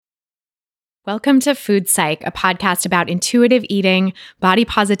Welcome to Food Psych, a podcast about intuitive eating, body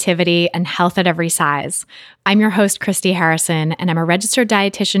positivity, and health at every size. I'm your host, Christy Harrison, and I'm a registered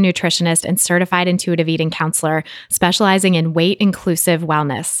dietitian, nutritionist, and certified intuitive eating counselor specializing in weight-inclusive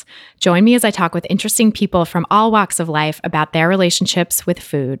wellness. Join me as I talk with interesting people from all walks of life about their relationships with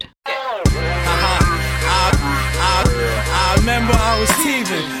food. I remember I was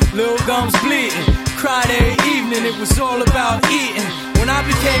teething, little gums bleeding, cried every evening, it was all about eating. When I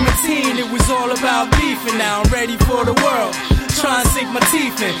became a teen, it was all about beef, and now I'm ready for the world. Try and sink my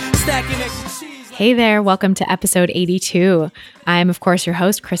teeth in, stacking extra cheese. Hey there, welcome to episode 82. I'm, of course, your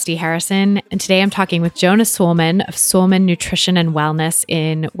host, Christy Harrison, and today I'm talking with Jonah Soolman of Soolman Nutrition and Wellness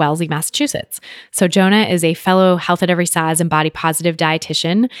in Wellesley, Massachusetts. So Jonah is a fellow health at every size and body positive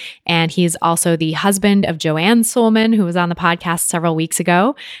dietitian, and he's also the husband of Joanne Soolman, who was on the podcast several weeks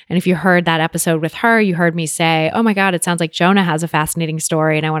ago. And if you heard that episode with her, you heard me say, oh my God, it sounds like Jonah has a fascinating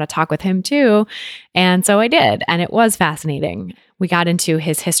story and I want to talk with him too. And so I did, and it was fascinating. We got into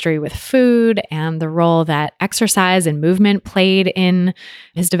his history with food and the role that exercise and movement played in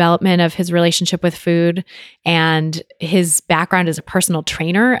his development of his relationship with food, and his background as a personal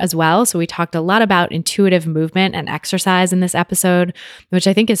trainer as well. So we talked a lot about intuitive movement and exercise in this episode, which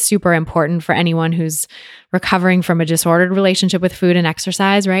I think is super important for anyone who's recovering from a disordered relationship with food and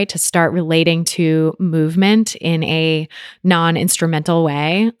exercise, right? To start relating to movement in a non-instrumental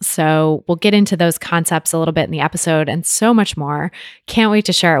way. So we'll get into those concepts a little bit in the episode and so much more. Can't wait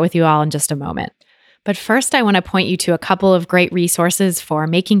to share it with you all in just a moment. But first, I want to point you to a couple of great resources for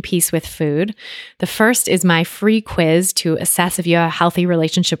making peace with food. The first is my free quiz to assess if you have a healthy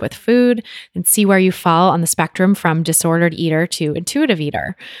relationship with food and see where you fall on the spectrum from disordered eater to intuitive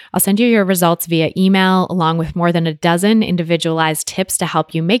eater. I'll send you your results via email, along with more than a dozen individualized tips to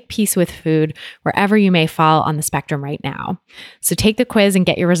help you make peace with food wherever you may fall on the spectrum right now. So take the quiz and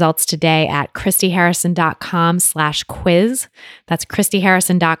get your results today at christyharrison.com/quiz. That's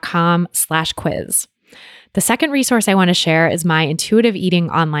christyharrison.com/quiz. The second resource I want to share is my intuitive eating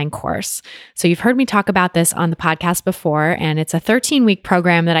online course. So you've heard me talk about this on the podcast before, and it's a 13-week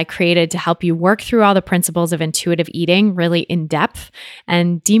program that I created to help you work through all the principles of intuitive eating really in depth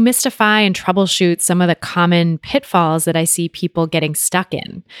and demystify and troubleshoot some of the common pitfalls that I see people getting stuck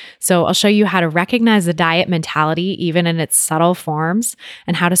in. So I'll show you how to recognize the diet mentality, even in its subtle forms,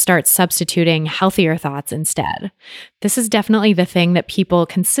 and how to start substituting healthier thoughts instead. This is definitely the thing that people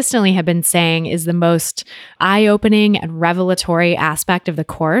consistently have been saying is the most eye-opening and revelatory aspect of the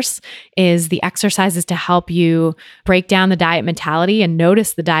course, is the exercises to help you break down the diet mentality and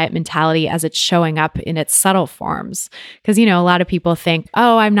notice the diet mentality as it's showing up in its subtle forms. Because, a lot of people think,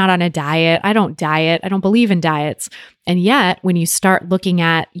 oh, I'm not on a diet. I don't believe in diets. And yet, when you start looking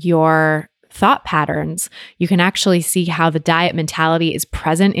at your thought patterns, you can actually see how the diet mentality is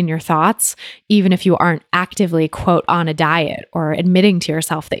present in your thoughts, even if you aren't actively, quote, on a diet or admitting to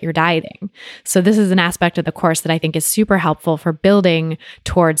yourself that you're dieting. So this is an aspect of the course that I think is super helpful for building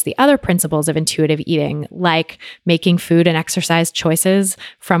towards the other principles of intuitive eating, like making food and exercise choices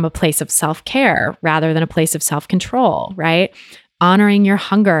from a place of self-care rather than a place of self-control, right? Honoring your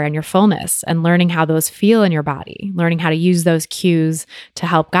hunger and your fullness and learning how those feel in your body, learning how to use those cues to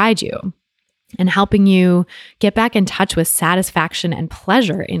help guide you, and helping you get back in touch with satisfaction and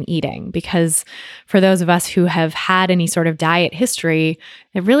pleasure in eating. Because for those of us who have had any sort of diet history,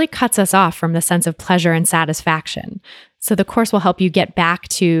 it really cuts us off from the sense of pleasure and satisfaction. So the course will help you get back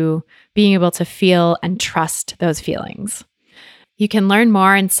to being able to feel and trust those feelings. You can learn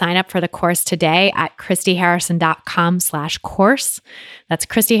more and sign up for the course today at christyharrison.com/course. That's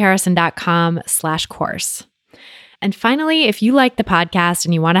christyharrison.com/course. And finally, if you like the podcast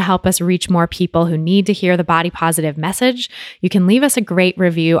and you want to help us reach more people who need to hear the body positive message, you can leave us a great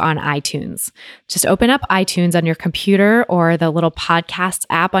review on iTunes. Just open up iTunes on your computer or the little podcasts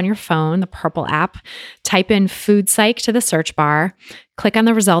app on your phone, the purple app, type in Food Psych to the search bar, click on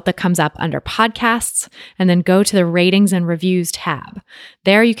the result that comes up under podcasts, and then go to the ratings and reviews tab.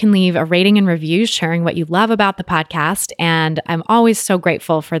 There you can leave a rating and review sharing what you love about the podcast. And I'm always so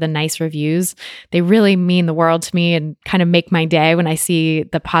grateful for the nice reviews. They really mean the world to me and kind of make my day when I see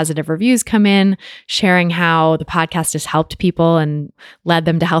the positive reviews come in, sharing how the podcast has helped people and led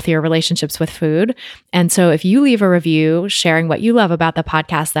them to healthier relationships with food. And so if you leave a review sharing what you love about the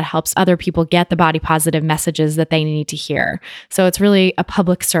podcast, that helps other people get the body positive messages that they need to hear. So it's really a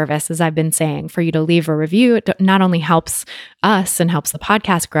public service, as I've been saying, for you to leave a review. It not only helps us and helps the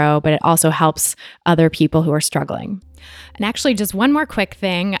podcast grow, but it also helps other people who are struggling. And actually, just one more quick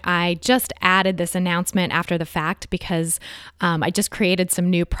thing. I just added this announcement after the fact because I just created some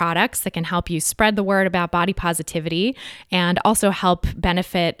new products that can help you spread the word about body positivity and also help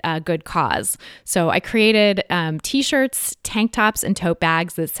benefit a good cause. So I created t-shirts, tank tops, and tote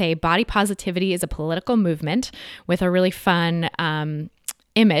bags that say body positivity is a political movement with a really fun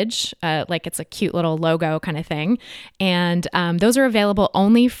image, like it's a cute little logo kind of thing. And those are available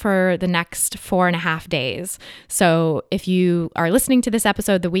only for the next 4.5 days. So if you are listening to this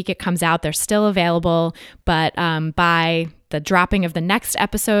episode the week it comes out, they're still available. But by the dropping of the next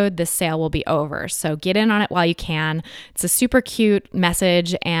episode, this sale will be over. So get in on it while you can. It's a super cute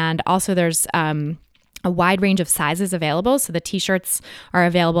message. And also there's a wide range of sizes available. So the t-shirts are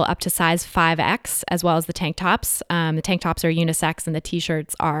available up to size 5X, as well as the tank tops. The tank tops are unisex and the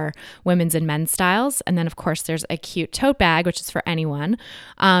t-shirts are women's and men's styles. And then of course there's a cute tote bag, which is for anyone.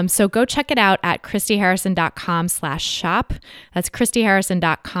 So go check it out at christyharrison.com/shop. That's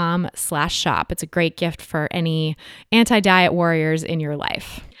christyharrison.com/shop. It's a great gift for any anti-diet warriors in your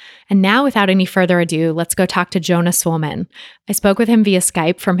life. And now, without any further ado, let's go talk to Jonah Soolman. I spoke with him via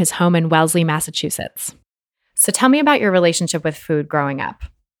Skype from his home in Wellesley, Massachusetts. So tell me about your relationship with food growing up.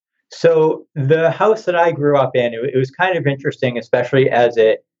 So the house that I grew up in, it was kind of interesting, especially as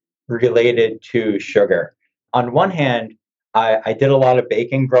it related to sugar. On one hand, I did a lot of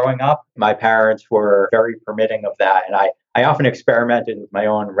baking growing up. My parents were very permitting of that. And I often experimented with my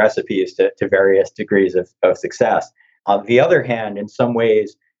own recipes to various degrees of success. On the other hand, in some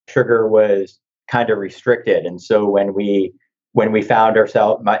ways, sugar was kind of restricted. And so when we found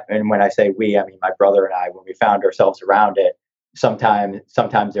ourselves, and when I say we, I mean my brother and I, when we found ourselves around it,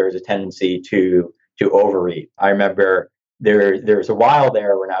 sometimes there was a tendency to overeat. I remember there was a while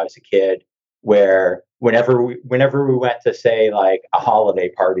there when I was a kid where whenever we went to say like a holiday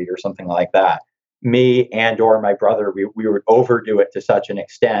party or something like that, me and or my brother, we would overdo it to such an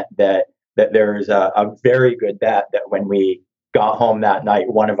extent that there's a very good bet that when we got home that night,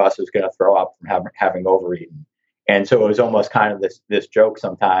 one of us was going to throw up from having overeaten. And so it was almost kind of this joke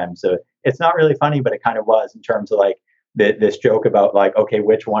sometimes. So it's not really funny, but it kind of was in terms of like this joke about like, okay,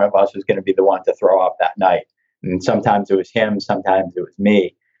 which one of us was going to be the one to throw up that night? And sometimes it was him, sometimes it was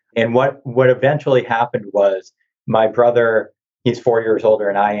me. And what eventually happened was my brother, he's 4 years older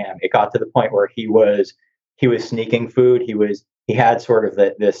than I am. It got to the point where he was sneaking food. He had sort of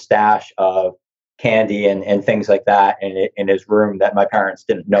this stash of candy and things like that in his room that my parents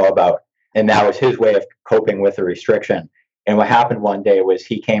didn't know about. And that was his way of coping with the restriction. And what happened one day was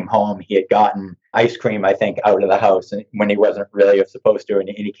he came home, he had gotten ice cream, I think, out of the house when he wasn't really supposed to. And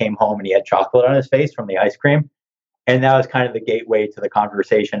he came home and he had chocolate on his face from the ice cream. And that was kind of the gateway to the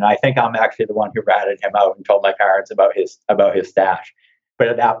conversation. I think I'm actually the one who ratted him out and told my parents about his stash. But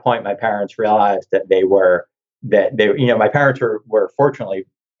at that point, my parents realized that my parents were fortunately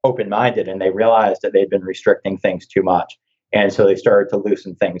open-minded, and they realized that they'd been restricting things too much. And so they started to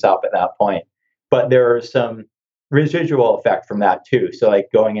loosen things up at that point. But there was some residual effect from that too. So like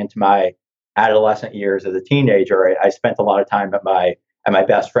going into my adolescent years as a teenager, I spent a lot of time at my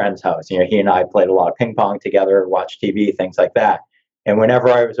best friend's house. He and I played a lot of ping pong together, watched TV, things like that. And whenever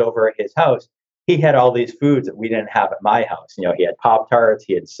I was over at his house, he had all these foods that we didn't have at my house. He had Pop-Tarts,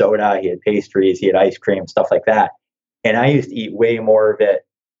 he had soda, he had pastries, he had ice cream, stuff like that. And I used to eat way more of it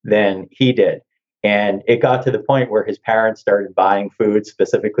than he did. And it got to the point where his parents started buying food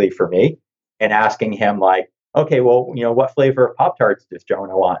specifically for me and asking him like, okay, well, what flavor of Pop-Tarts does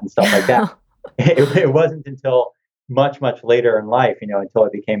Jonah want and stuff like that. It wasn't until much, much later in life, until I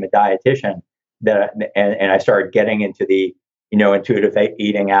became a dietitian and I started getting into the, intuitive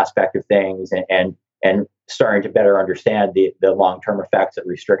eating aspect of things and starting to better understand the long-term effects that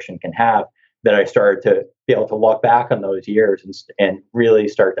restriction can have, that I started to be able to look back on those years and really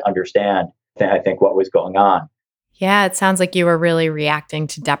start to understand, I think, what was going on. Yeah, it sounds like you were really reacting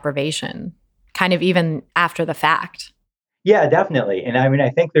to deprivation, kind of even after the fact. Yeah, definitely. And I mean, I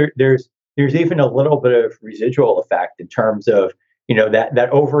think there's even a little bit of residual effect in terms of, that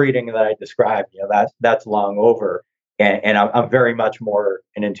overeating that I described, that's long over. And I'm very much more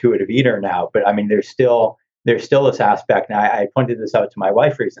an intuitive eater now. But I mean, there's still this aspect. And I pointed this out to my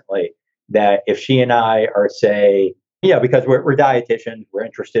wife recently, that if she and I are, say, because we're dietitians, we're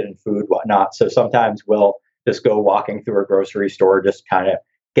interested in food, whatnot. So sometimes we'll just go walking through a grocery store, just kind of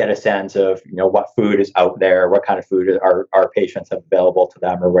get a sense of, what food is out there, what kind of food our patients have available to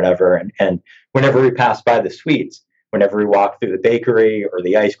them or whatever. And whenever we pass by the sweets, whenever we walk through the bakery or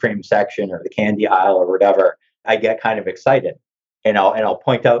the ice cream section or the candy aisle or whatever, I get kind of excited. And I'll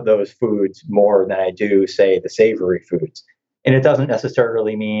point out those foods more than I do, say, the savory foods. And it doesn't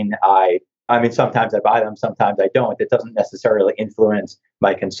necessarily mean I I mean, sometimes I buy them, sometimes I don't. It doesn't necessarily influence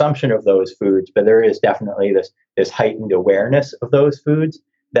my consumption of those foods, but there is definitely this heightened awareness of those foods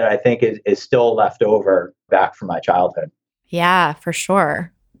that I think is still left over back from my childhood. Yeah, for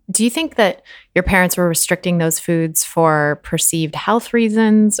sure. Do you think that your parents were restricting those foods for perceived health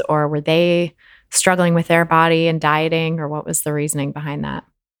reasons, or were they struggling with their body and dieting, or what was the reasoning behind that?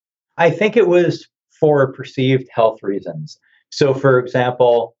 I think it was for perceived health reasons. So, for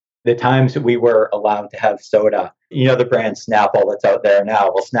example, the times that we were allowed to have soda, the brand Snapple that's out there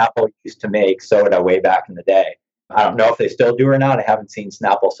now. Well, Snapple used to make soda way back in the day. I don't know if they still do or not. I haven't seen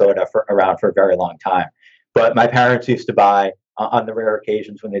Snapple soda around for a very long time. But my parents used to buy, on the rare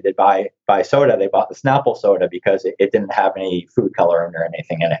occasions when they did buy soda, they bought the Snapple soda because it didn't have any food coloring or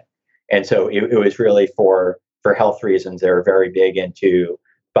anything in it. And so it was really for health reasons. They were very big into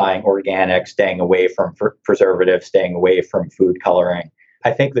buying organic, staying away from preservatives, staying away from food coloring.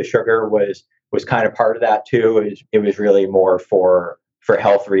 I think the sugar was kind of part of that too. It was really more for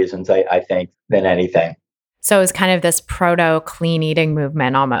health reasons, I think, than anything. So it was kind of this proto clean eating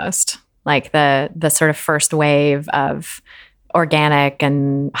movement almost, like the sort of first wave of organic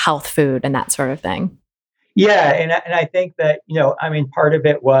and health food and that sort of thing. Yeah, and I think that I mean, part of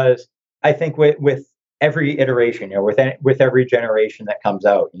it was, I think with every iteration, with every generation that comes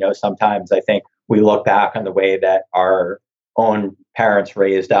out, sometimes I think we look back on the way that our own parents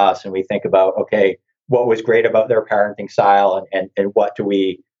raised us, and we think about, okay, what was great about their parenting style, and what do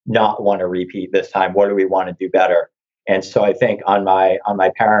we not want to repeat this time? What do we want to do better? And so I think on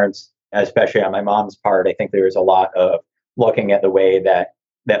my parents, especially on my mom's part, I think there was a lot of looking at the way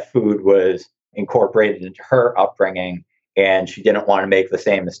that food was incorporated into her upbringing, and she didn't want to make the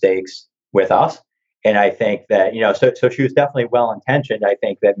same mistakes with us. And I think that, so she was definitely well intentioned. I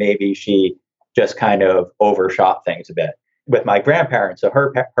think that maybe she just kind of overshot things a bit. With my grandparents, so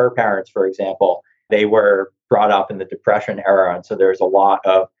her parents, for example, they were brought up in the Depression era. And so there's a lot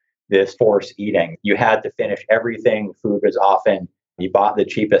of this forced eating. You had to finish everything. Food was often, you bought the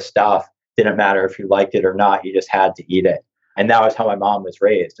cheapest stuff. Didn't matter if you liked it or not, you just had to eat it. And that was how my mom was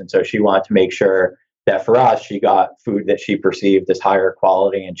raised. And so she wanted to make sure that for us, she got food that she perceived as higher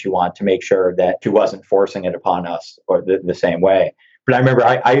quality, and she wanted to make sure that she wasn't forcing it upon us or the same way. But I remember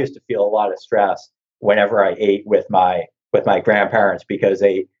I used to feel a lot of stress whenever I ate with my grandparents, because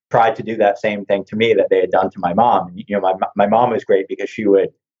they tried to do that same thing to me that they had done to my mom. And, my mom was great because she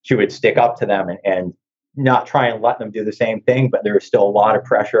would stick up to them and not try and let them do the same thing. But there was still a lot of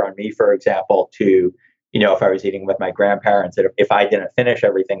pressure on me, for example, to, if I was eating with my grandparents, that if I didn't finish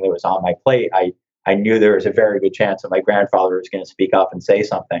everything that was on my plate, I knew there was a very good chance that my grandfather was going to speak up and say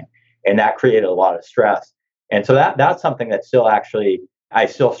something. And that created a lot of stress. And so that's something that I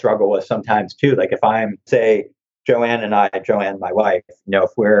still struggle with sometimes too. Like if I'm, say, Joanne, my wife, if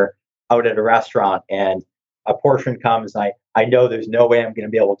we're out at a restaurant and a portion comes, and I know there's no way I'm going to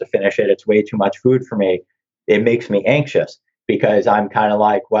be able to finish it. It's way too much food for me. It makes me anxious because I'm kind of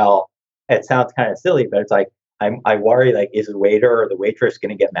like, well, it sounds kind of silly, but it's like, I worry, like, is the waiter or the waitress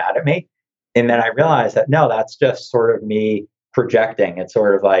going to get mad at me? And then I realized that, no, that's just sort of me projecting. It's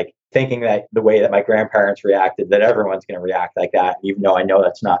sort of like thinking that the way that my grandparents reacted, that everyone's going to react like that, even though I know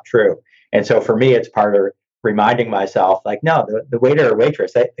that's not true. And so for me, it's part of reminding myself, like, no, the waiter or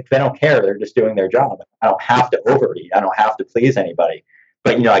waitress, they don't care. They're just doing their job. I don't have to overeat. I don't have to please anybody.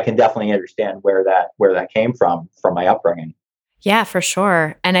 But, I can definitely understand where that came from my upbringing. Yeah, for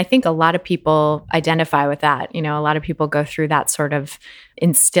sure. And I think a lot of people identify with that. A lot of people go through that sort of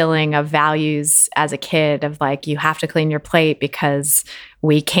instilling of values as a kid of like, you have to clean your plate because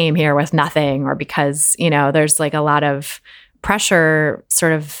we came here with nothing, or because, there's like a lot of pressure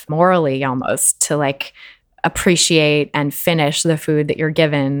sort of morally almost to like appreciate and finish the food that you're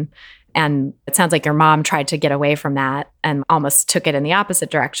given. And it sounds like your mom tried to get away from that and almost took it in the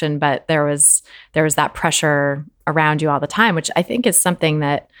opposite direction. But there was that pressure around you all the time, which I think is something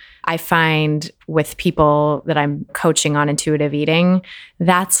that I find with people that I'm coaching on intuitive eating.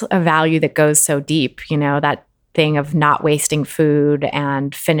 That's a value that goes so deep, that thing of not wasting food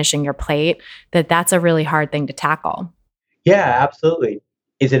and finishing your plate, that's a really hard thing to tackle. Yeah, absolutely.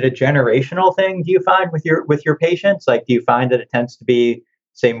 Is it a generational thing, do you find, with your patients? Like, do you find that it tends to be,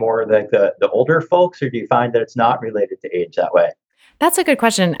 say, more like the older folks, or do you find that it's not related to age that way? That's a good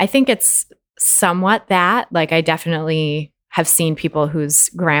question. I think it's somewhat that. Like, I definitely have seen people whose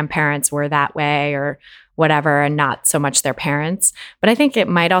grandparents were that way or whatever, and not so much their parents. But I think it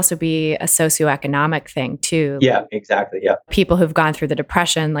might also be a socioeconomic thing too. Yeah, exactly. Yeah. People who've gone through the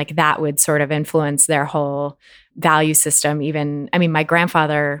Depression, like that would sort of influence their whole value system. Even, I mean, my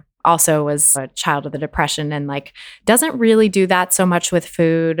grandfather also was a child of the Depression and like doesn't really do that so much with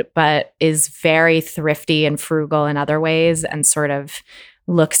food, but is very thrifty and frugal in other ways and sort of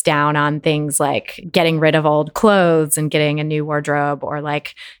looks down on things like getting rid of old clothes and getting a new wardrobe, or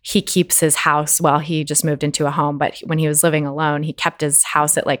like he keeps his house, well, he just moved into a home, but when he was living alone, he kept his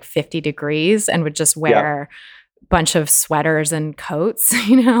house at like 50 degrees and would just wear a bunch of sweaters and coats,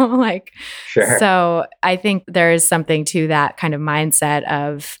 like, Sure. So I think there is something to that kind of mindset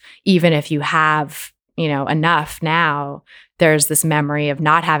of even if you have, enough now, there's this memory of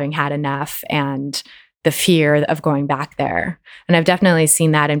not having had enough and the fear of going back there. And I've definitely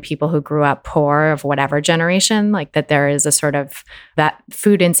seen that in people who grew up poor of whatever generation, like that there is a sort of that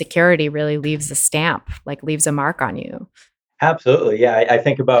food insecurity really leaves a stamp, like leaves a mark on you. Absolutely. Yeah. I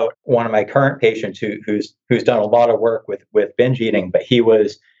think about one of my current patients who's done a lot of work with binge eating, but he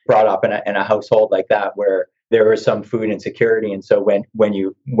was brought up in a household like that where there was some food insecurity. And so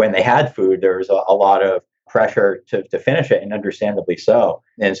when they had food, there was a lot of pressure to finish it, and understandably so.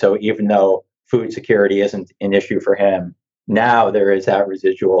 And so even though food security isn't an issue for him now, there is that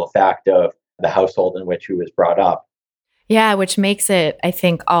residual effect of the household in which he was brought up. Yeah, which makes it, I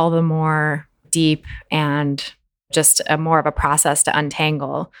think, all the more deep and just more of a process to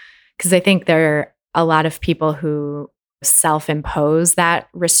untangle. Because I think there are a lot of people who self-impose that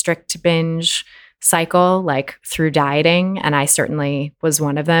restrict binge cycle, like through dieting. And I certainly was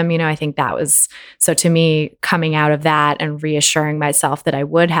one of them. I think that was, so to me, coming out of that and reassuring myself that I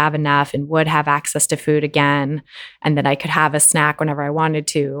would have enough and would have access to food again, and that I could have a snack whenever I wanted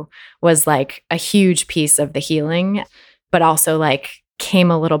to, was like a huge piece of the healing, but also like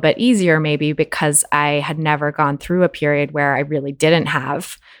came a little bit easier maybe because I had never gone through a period where I really didn't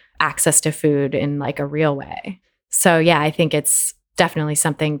have access to food in like a real way. So yeah, I think it's definitely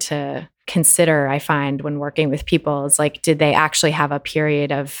something to consider, I find, when working with people, is like, did they actually have a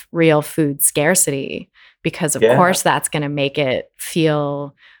period of real food scarcity? Because of course that's going to make it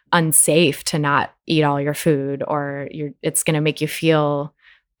feel unsafe to not eat all your food, or it's going to make you feel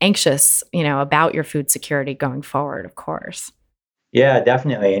anxious, about your food security going forward, of course. Yeah,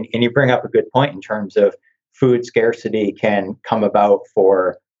 definitely. And you bring up a good point in terms of food scarcity can come about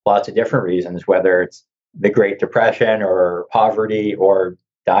for lots of different reasons, whether it's the Great Depression or poverty or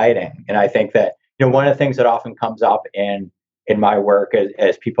dieting. And I think that, one of the things that often comes up in my work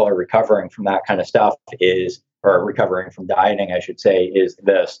as people are recovering from that kind of stuff or recovering from dieting, I should say, is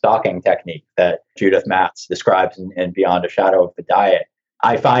the stocking technique that Judith Matz describes in Beyond a Shadow of the Diet.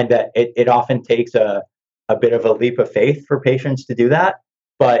 I find that it often takes a bit of a leap of faith for patients to do that,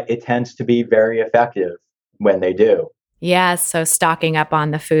 but it tends to be very effective when they do. Yeah, so stocking up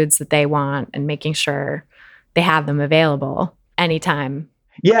on the foods that they want and making sure they have them available anytime.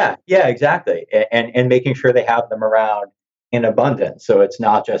 Yeah, exactly. And making sure they have them around in abundance. So it's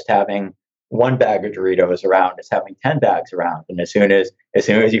not just having one bag of Doritos around, it's having 10 bags around. And as soon as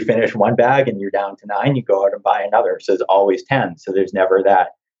you finish one bag and you're down to 9, you go out and buy another. So there's always 10. So there's never that.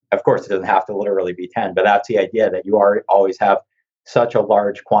 Of course, it doesn't have to literally be 10, but that's the idea, that you always have such a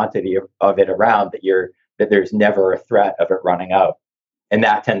large quantity of it around that there's never a threat of it running out. And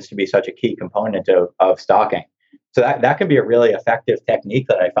that tends to be such a key component of stocking. So that can be a really effective technique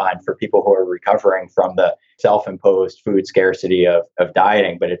that I find for people who are recovering from the self-imposed food scarcity of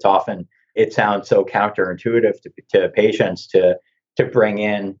dieting. But it sounds so counterintuitive to patients to bring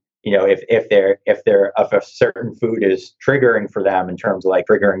in, if a certain food is triggering for them in terms of like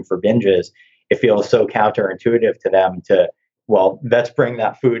triggering for binges, it feels so counterintuitive to them well, let's bring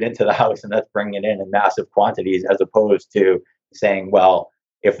that food into the house and let's bring it in massive quantities, as opposed to saying, well,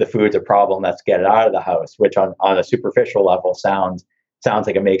 if the food's a problem, let's get it out of the house, which on a superficial level sounds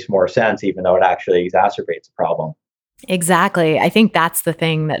like it makes more sense, even though it actually exacerbates the problem. Exactly. I think that's the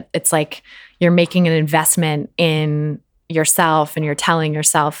thing, that it's like you're making an investment in yourself and you're telling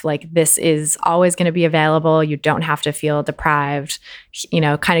yourself like, this is always going to be available. You don't have to feel deprived,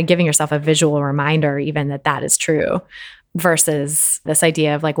 kind of giving yourself a visual reminder even that is true, versus this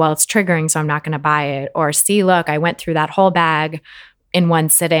idea of like, well, it's triggering, so I'm not going to buy it. Or see, look, I went through that whole bag in one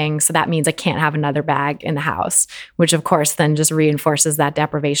sitting, so that means I can't have another bag in the house, which of course then just reinforces that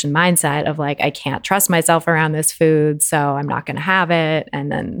deprivation mindset of like, I can't trust myself around this food, so I'm not going to have it,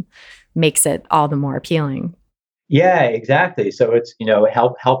 and then makes it all the more appealing. Yeah, exactly. So it's,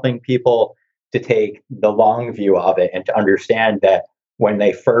 helping people to take the long view of it and to understand that when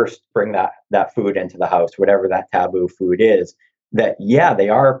they first bring that food into the house, whatever that taboo food is, that, they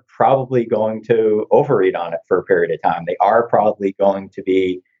are probably going to overeat on it for a period of time. They are probably going to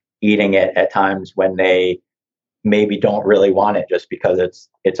be eating it at times when they maybe don't really want it, just because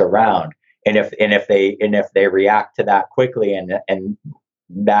it's around. And if they react to that quickly and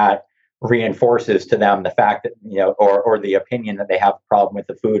that reinforces to them the fact that, or the opinion that they have a problem with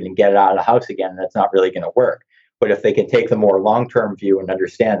the food and get it out of the house again, that's not really going to work. But if they can take the more long-term view and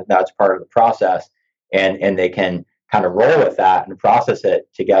understand that that's part of the process, and they can kind of roll with that and process it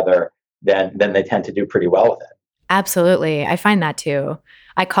together, then they tend to do pretty well with it. Absolutely. I find that too.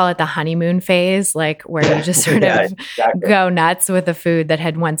 I call it the honeymoon phase, like where you just sort Yeah, of exactly. go nuts with the food that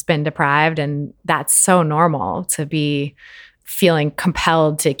had once been deprived. And that's so normal to be feeling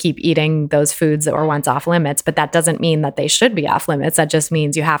compelled to keep eating those foods that were once off limits. But that doesn't mean that they should be off limits. That just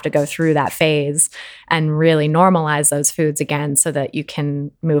means you have to go through that phase and really normalize those foods again so that you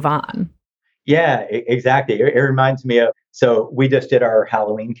can move on. Yeah, exactly. It reminds me of, so we just did our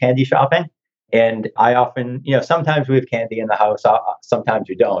Halloween candy shopping. And I often, sometimes we have candy in the house, sometimes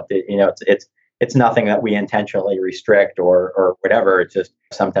we don't. It's nothing that we intentionally restrict or whatever. It's just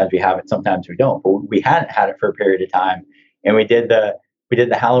sometimes we have it, sometimes we don't. But we hadn't had it for a period of time, and we did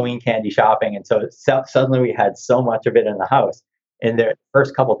the Halloween candy shopping, and suddenly we had so much of it in the house. And the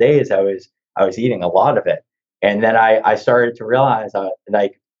first couple of days, I was eating a lot of it, and then I started to realize,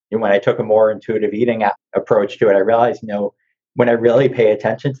 like, when I took a more intuitive eating approach to it, I realized, when I really pay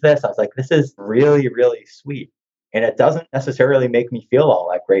attention to this, I was like, this is really, really sweet. And it doesn't necessarily make me feel all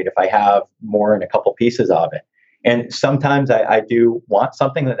that great if I have more than a couple pieces of it. And sometimes I do want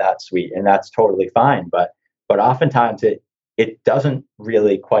something that's sweet, and that's totally fine. But oftentimes it doesn't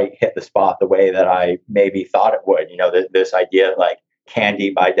really quite hit the spot the way that I maybe thought it would. This idea like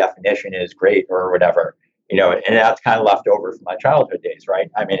candy by definition is great or whatever. And that's kind of left over from my childhood days,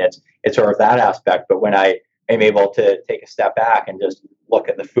 right? I mean, it's sort of that aspect. But when I am able to take a step back and just look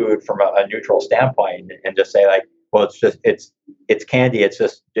at the food from a neutral standpoint and just say, like, well, it's candy. It's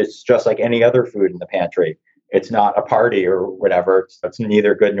just like any other food in the pantry. It's not a party or whatever. It's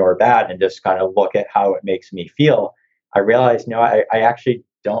neither good nor bad. And just kind of look at how it makes me feel. I realize, I actually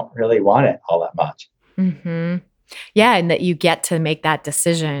don't really want it all that much. Mm-hmm. Yeah, and that you get to make that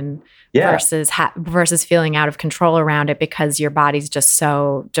decision Yeah. versus feeling out of control around it because your body's just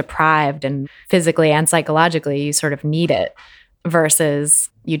so deprived, and physically and psychologically you sort of need it, versus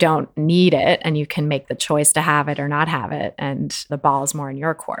you don't need it and you can make the choice to have it or not have it, and the ball is more in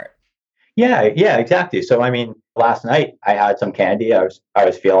your court. Yeah, yeah, exactly. So I mean, last night I had some candy. I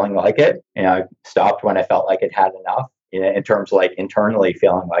was feeling like it, and I stopped when I felt like it had enough. In terms of like internally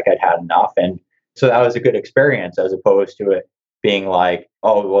feeling like I'd had enough, and so that was a good experience as opposed to it being like,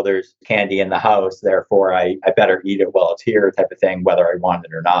 oh, well, there's candy in the house, therefore I better eat it while it's here, type of thing, whether I want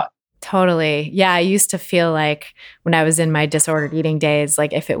it or not. Totally. Yeah, I used to feel like when I was in my disordered eating days,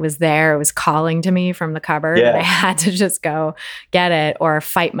 like if it was there, it was calling to me from the cupboard, and I Yeah, had to just go get it or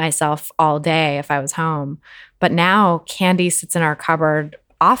fight myself all day if I was home. But now candy sits in our cupboard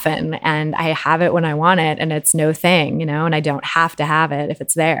often, and I have it when I want it, and it's no thing, and I don't have to have it if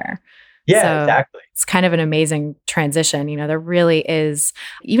it's there. yeah, So exactly. it's kind of an amazing transition. There really is,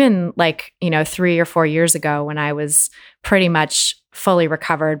 even like, 3 or 4 years ago when I was pretty much fully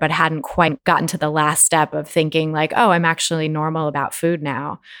recovered, but hadn't quite gotten to the last step of thinking like, oh, I'm actually normal about food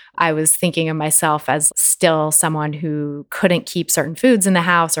now. I was thinking of myself as still someone who couldn't keep certain foods in the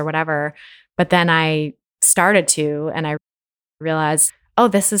house or whatever. But then I started to, and I realized, oh,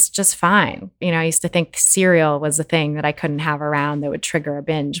 this is just fine. I used to think cereal was the thing that I couldn't have around that would trigger a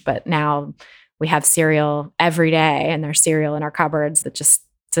binge, but now we have cereal every day, and there's cereal in our cupboards that just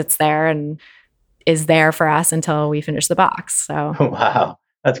sits there and is there for us until we finish the box. So Wow,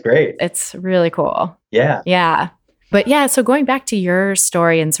 that's great. it's really cool. Yeah. Yeah. But yeah, so going back to your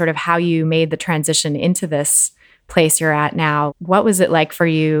story and sort of how you made the transition into this place you're at now, what was it like for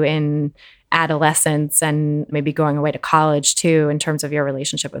you in adolescence and maybe going away to college too, in terms of your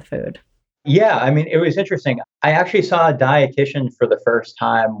relationship with food? Yeah, I mean, it was interesting. I actually saw a dietitian for the first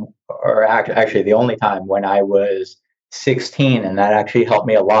time, or actually the only time, when I was 16, and that actually helped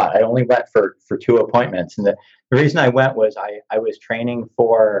me a lot. I only went for two appointments, and the reason I went was I was training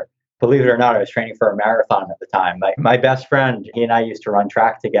for, believe it or not, I was training for a marathon at the time. My best friend, he and I used to run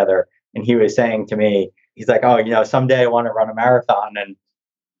track together, and he was saying to me, he's like, oh, someday I want to run a marathon, and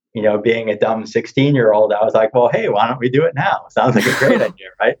being a dumb 16-year-old, I was like, well, hey, why don't we do it now? Sounds like a great idea,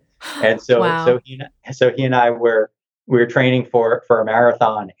 right? And so Wow. he and I we were training for a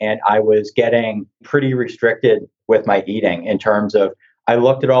marathon, and I was getting pretty restricted with my eating in terms of, I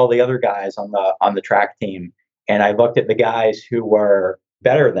looked at all the other guys on the track team, and I looked at the guys who were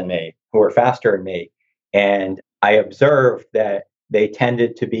better than me, who were faster than me, and I observed that they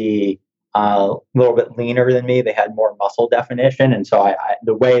tended to be a little bit leaner than me. They had more muscle definition, and so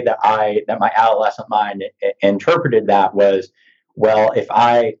the way that my adolescent mind interpreted that was, well, if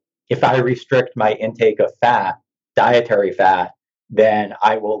I restrict my intake of fat, dietary fat, then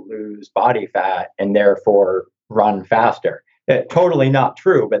I will lose body fat and therefore run faster. Totally not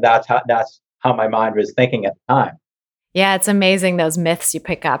true, but that's how my mind was thinking at the time. Yeah, it's amazing those myths you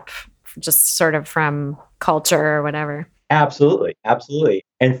pick up just sort of from culture or whatever. Absolutely, absolutely.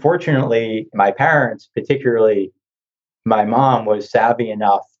 And fortunately, my parents, particularly my mom, was savvy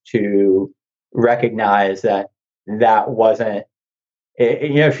enough to recognize that that wasn't,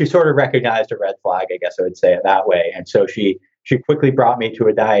 she sort of recognized a red flag, I guess I would say it that way. And so she quickly brought me to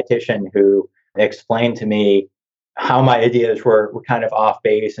a dietitian who explained to me how my ideas were kind of off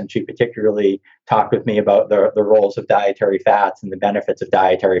base. And she particularly talked with me about the roles of dietary fats and the benefits of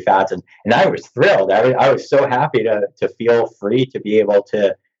dietary fats. And I was thrilled. I was so happy to feel free to be able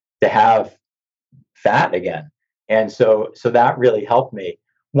to have fat again. And so that really helped me.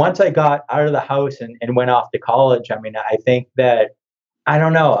 Once I got out of the house and went off to college, I mean, I think that, I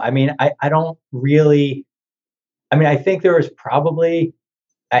don't know. I mean, I don't really, I mean, I think there was probably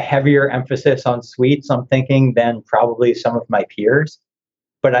a heavier emphasis on sweets, I'm thinking, than probably some of my peers.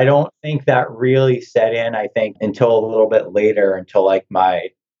 But I don't think that really set in, I think, until a little bit later, until like my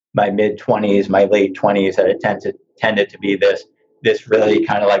mid 20s, my late 20s, that it tended to be this really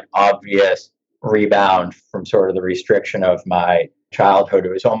kind of like obvious rebound from sort of the restriction of my childhood.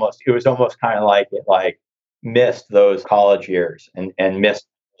 It was almost kind of like it like missed those college years and missed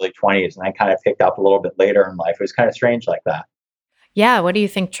early 20s, and I kind of picked up a little bit later in life. It was kind of strange like that. Yeah, what do you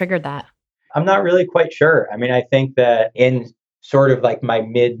think triggered that? I'm not really quite sure. I mean, I think that in sort of like my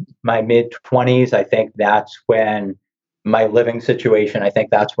mid 20s, I think that's when my living situation, I think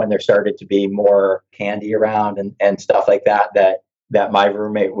that's when there started to be more candy around and stuff like that my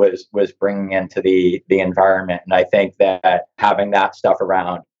roommate was bringing into the environment. And I think that having that stuff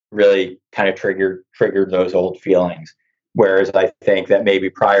around really kind of triggered those old feelings. Whereas I think that maybe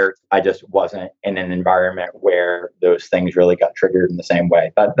prior, I just wasn't in an environment where those things really got triggered in the same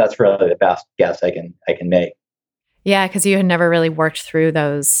way. That's really the best guess I can make. Yeah, because you had never really worked through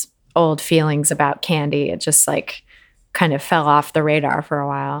those old feelings about candy. It just like kind of fell off the radar for a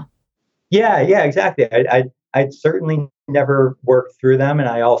while. Yeah, exactly. I'd certainly never worked through them, and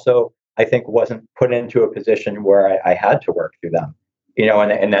I think wasn't put into a position where I had to work through them.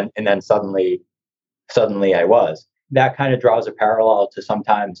 And then suddenly I was. That kind of draws a parallel to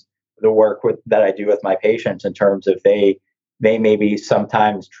sometimes the work that I do with my patients, in terms of they maybe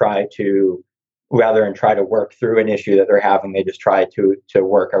sometimes try to, rather than try to work through an issue that they're having, they just try to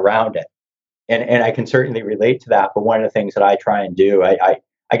work around it. And I can certainly relate to that. But one of the things that I try and do, I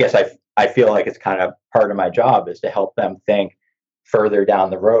guess I feel like it's kind of part of my job, is to help them think further down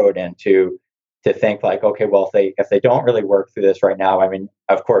the road, and to think like, okay, well, if they don't really work through this right now, I mean,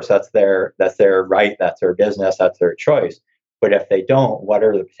 of course, that's their right, that's their business, that's their choice. But if they don't, what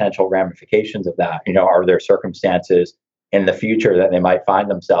are the potential ramifications of that? Are there circumstances in the future that they might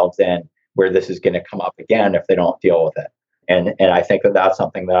find themselves in where this is going to come up again if they don't deal with it? And I think that that's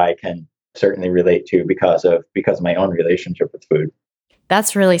something that I can certainly relate to because of my own relationship with food.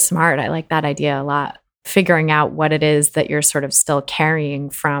 That's really smart. I like that idea a lot. Figuring out what it is that you're sort of still carrying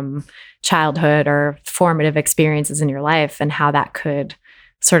from childhood or formative experiences in your life, and how that could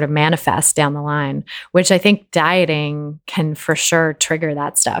sort of manifest down the line, which I think dieting can for sure trigger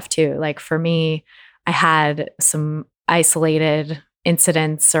that stuff too. Like for me, I had some isolated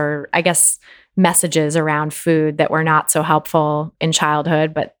incidents, or I guess messages around food that were not so helpful in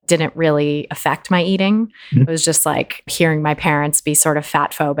childhood, but didn't really affect my eating. Mhm. It was just like hearing my parents be sort of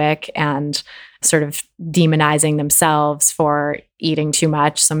fat phobic and sort of demonizing themselves for eating too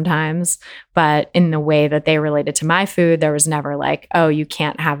much sometimes. But in the way that they related to my food, there was never like, oh, you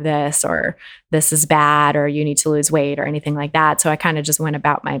can't have this, or this is bad, or you need to lose weight, or anything like that. So I kind of just went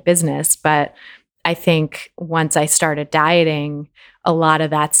about my business. But I think once I started dieting, a lot of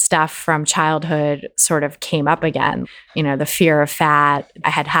that stuff from childhood sort of came up again. The fear of fat.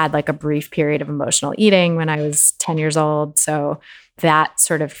 I had like a brief period of emotional eating when I was 10 years old. So that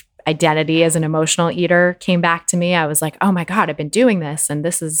sort of identity as an emotional eater came back to me. I was like, oh my God, I've been doing this. And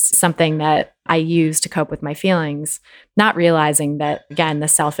this is something that I use to cope with my feelings, not realizing that, again, the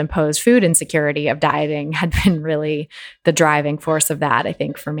self-imposed food insecurity of dieting had been really the driving force of that, I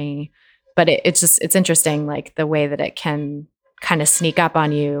think, for me. But it's interesting, like the way that it can kind of sneak up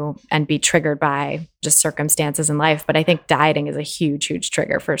on you and be triggered by just circumstances in life. But I think dieting is a huge, huge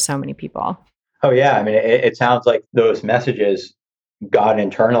trigger for so many people. Oh yeah, I mean, it sounds like those messages got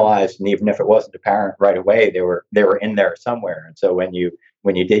internalized, and even if it wasn't apparent right away, they were in there somewhere. And so when you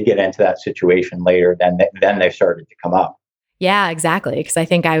did get into that situation later, then they started to come up. Yeah, exactly. Because I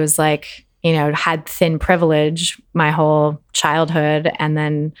think I was like had thin privilege my whole childhood. And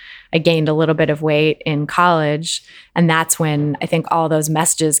then I gained a little bit of weight in college. And that's when I think all those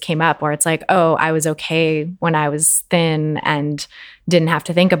messages came up where it's like, oh, I was okay when I was thin and didn't have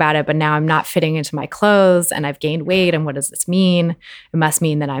to think about it. But now I'm not fitting into my clothes and I've gained weight. And what does this mean? It must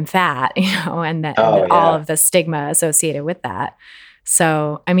mean that I'm fat, and that all of the stigma associated with that.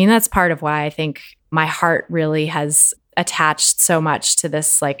 So, I mean, that's part of why I think my heart really has attached so much to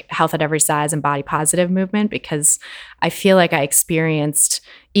this like health at every size and body positive movement, because I feel like I experienced,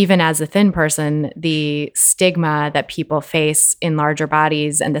 even as a thin person, the stigma that people face in larger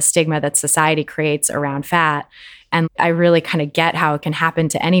bodies and the stigma that society creates around fat. And I really kind of get how it can happen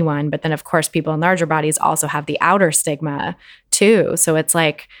to anyone. But then, of course, people in larger bodies also have the outer stigma too. So it's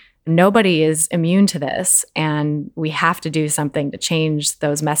like, nobody is immune to this, and we have to do something to change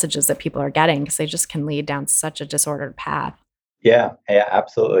those messages that people are getting, because they just can lead down such a disordered path. Yeah,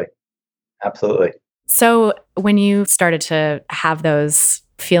 absolutely. Absolutely. So when you started to have those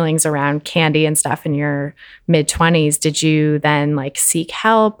feelings around candy and stuff in your mid-20s, did you then like seek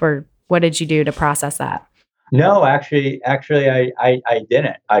help, or what did you do to process that? No, actually, I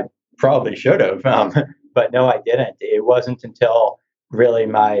didn't. I probably should have, but no, I didn't. It wasn't until really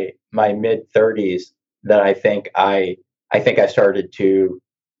my mid 30s that I think I started to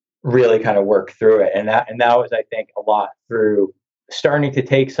really kind of work through it, and that was, I think, a lot through starting to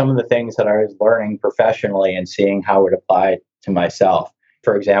take some of the things that I was learning professionally and seeing how it applied to myself.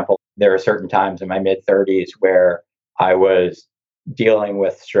 For example, there are certain times in my mid 30s where I was dealing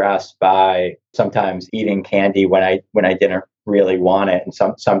with stress by sometimes eating candy when I didn't really want it, and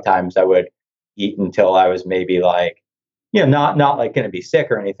sometimes I would eat until I was maybe like, not like going to be sick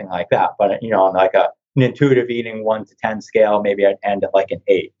or anything like that, but on like an intuitive eating 1 to 10 scale, maybe I'd end at like an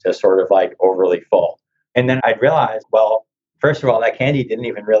 8, just sort of like overly full. And then I'd realize, well, first of all, that candy didn't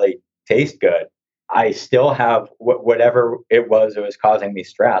even really taste good. I still have whatever it was causing me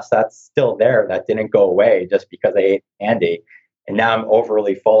stress. That's still there. That didn't go away just because I ate candy. And now I'm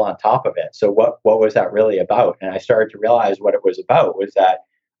overly full on top of it. So what was that really about? And I started to realize what it was about was that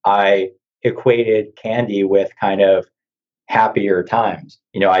I equated candy with kind of happier times.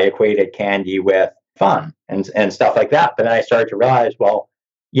 I equated candy with fun and stuff like that. But then I started to realize, well,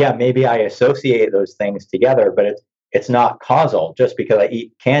 yeah, maybe I associate those things together, but it's not causal. Just because I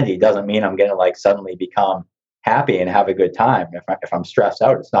eat candy doesn't mean I'm going to like suddenly become happy and have a good time. If I'm stressed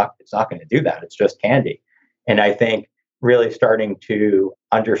out, it's not going to do that. It's just candy. And I think really starting to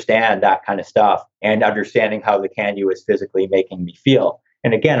understand that kind of stuff and understanding how the candy was physically making me feel.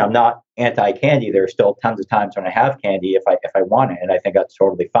 And again, I'm not anti-candy. There are still tons of times when I have candy if I want it, and I think that's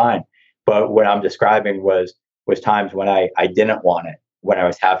totally fine. But what I'm describing was times when I didn't want it, when I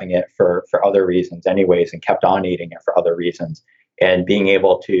was having it for other reasons anyways, and kept on eating it for other reasons. And being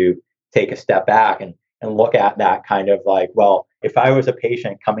able to take a step back and look at that kind of like, well, if I was a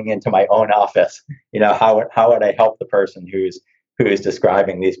patient coming into my own office, how would I help the person who's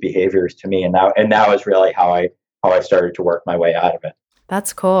describing these behaviors to me? And that was really how I started to work my way out of it.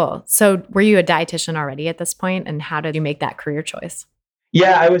 That's cool. So were you a dietitian already at this point, and how did you make that career choice?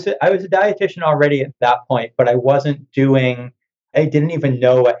 Yeah, I was a dietitian already at that point, but I didn't even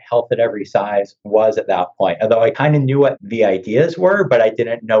know what health at every size was at that point. Although I kind of knew what the ideas were, but I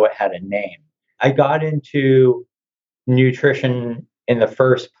didn't know it had a name. I got into nutrition in the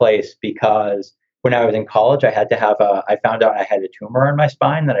first place because when I was in college, I found out I had a tumor on my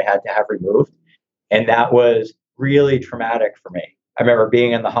spine that I had to have removed. And that was really traumatic for me. I remember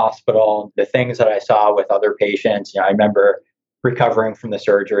being in the hospital, the things that I saw with other patients. I remember recovering from the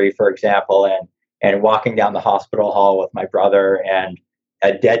surgery, for example, and walking down the hospital hall with my brother, and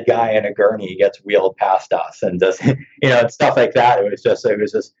a dead guy in a gurney gets wheeled past us, and just and stuff like that.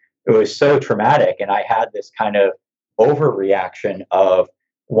 It was so traumatic, and I had this kind of overreaction of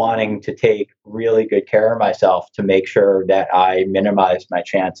wanting to take really good care of myself to make sure that I minimized my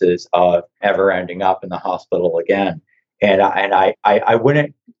chances of ever ending up in the hospital again. And I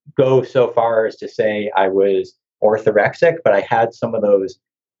wouldn't go so far as to say I was orthorexic, but I had some of those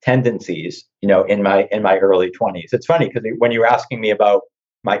tendencies, in my early 20s. It's funny because when you were asking me about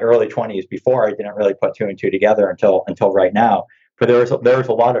my early 20s before, I didn't really put two and two together until right now. But there was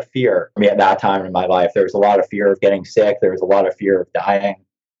a lot of fear. I mean, at that time in my life, there was a lot of fear of getting sick. There was a lot of fear of dying.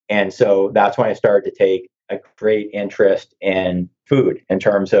 And so that's when I started to take a great interest in food in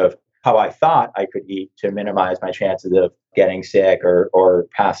terms of how I thought I could eat to minimize my chances of getting sick or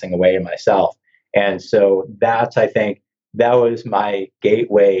passing away myself. And so I think that was my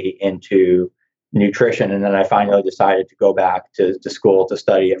gateway into nutrition. And then I finally decided to go back to school to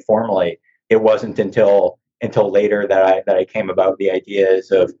study it formally. It wasn't until later that I came about the ideas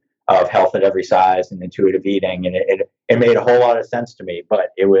of of health at every size and intuitive eating. And it made a whole lot of sense to me, but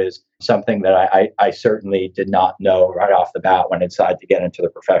it was something that I certainly did not know right off the bat when I decided to get into the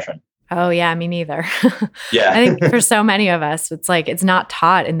profession. Oh, yeah, me neither. Yeah. I think for so many of us, it's like it's not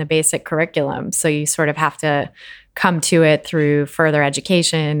taught in the basic curriculum. So you sort of have to come to it through further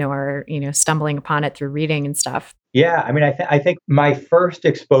education or, stumbling upon it through reading and stuff. Yeah. I mean, I think my first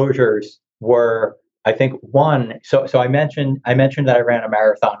exposures were, I think one, so I mentioned that I ran a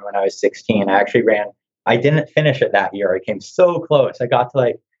marathon when I was 16. I didn't finish it that year. I came so close. I got to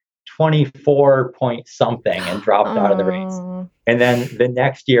like 24 point something and dropped out of the race. Oh, And then the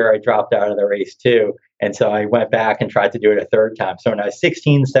next year I dropped out of the race too. And so I went back and tried to do it a third time. So when I was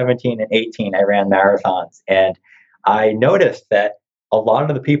 16, 17, and 18, I ran marathons. And I noticed that a lot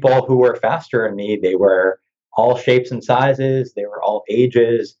of the people who were faster than me, they were all shapes and sizes, they were all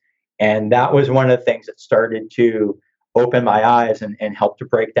ages. And that was one of the things that started to open my eyes and help to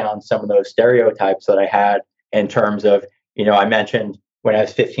break down some of those stereotypes that I had in terms of, I mentioned when I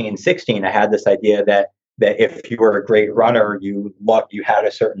was 15, 16, I had this idea that if you were a great runner, you had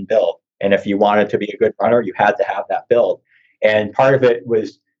a certain build. And if you wanted to be a good runner, you had to have that build. And part of it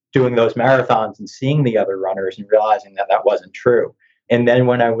was doing those marathons and seeing the other runners and realizing that that wasn't true. And then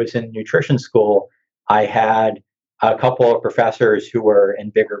when I was in nutrition school, I had a couple of professors who were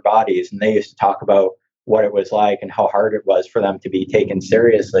in bigger bodies, and they used to talk about what it was like and how hard it was for them to be taken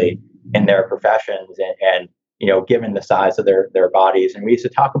seriously in their professions and given the size of their bodies. And we used to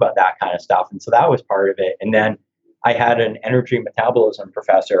talk about that kind of stuff. And so that was part of it. And then I had an energy metabolism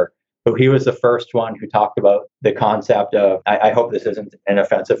professor who he was the first one who talked about the concept of, I hope this isn't an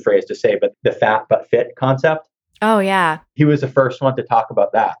offensive phrase to say, but the fat but fit concept. Oh, yeah. He was the first one to talk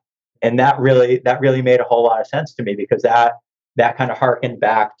about that. And that really made a whole lot of sense to me because that kind of harkened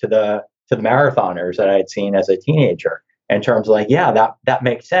back to the marathoners that I had seen as a teenager in terms of like, yeah, that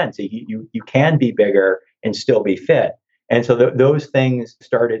makes sense. You can be bigger and still be fit. And so those things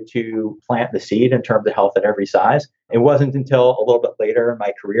started to plant the seed in terms of health at every size. It wasn't until a little bit later in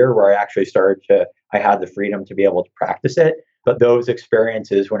my career where I actually I had the freedom to be able to practice it. But those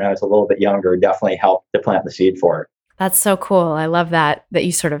experiences when I was a little bit younger definitely helped to plant the seed for it. That's so cool. I love that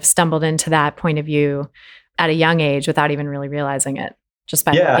you sort of stumbled into that point of view at a young age without even really realizing it, just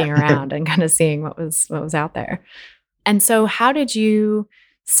by looking around and kind of seeing what was out there. And so how did you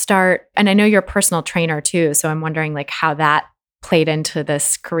start? And I know you're a personal trainer too, so I'm wondering like how that played into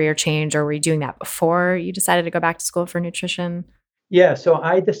this career change, or were you doing that before you decided to go back to school for nutrition? Yeah, so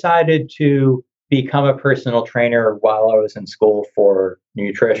I decided to become a personal trainer while I was in school for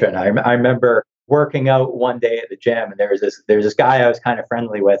nutrition. I remember working out one day at the gym, and there's this guy I was kind of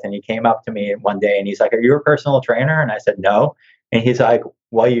friendly with, and he came up to me one day and he's like, "Are you a personal trainer?" And I said, "No." And he's like,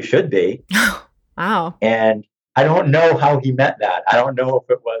 "Well, you should be." Wow. And I don't know how he meant that. I don't know if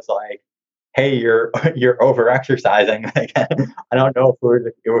it was like, "Hey, you're over exercising." Like, I don't know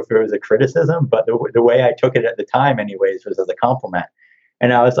if it was a criticism, but the way I took it at the time, anyways, was as a compliment.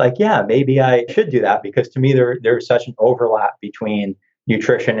 And I was like, "Yeah, maybe I should do that," because to me there's such an overlap between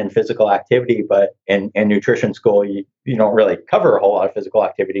nutrition and physical activity. But in nutrition school, you don't really cover a whole lot of physical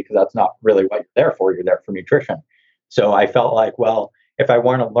activity because that's not really what you're there for. You're there for nutrition. So I felt like, well, if I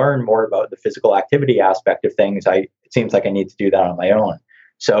want to learn more about the physical activity aspect of things, it seems like I need to do that on my own.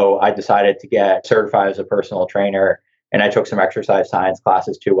 So I decided to get certified as a personal trainer, and I took some exercise science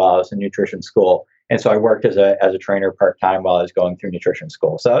classes too while I was in nutrition school. And so I worked as a trainer part-time while I was going through nutrition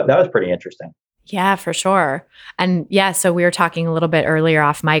school. So that was pretty interesting. Yeah, for sure. And yeah, so we were talking a little bit earlier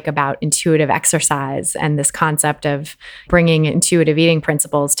off mic about intuitive exercise and this concept of bringing intuitive eating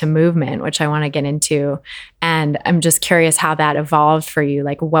principles to movement, which I want to get into. And I'm just curious how that evolved for you.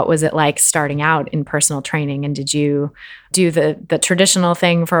 Like, what was it like starting out in personal training? And did you do the traditional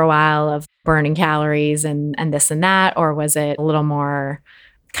thing for a while of burning calories and this and that? Or was it a little more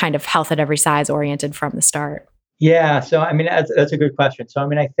kind of health at every size oriented from the start? Yeah. So, I mean, that's a good question. So, I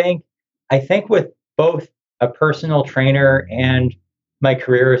mean, I think with both a personal trainer and my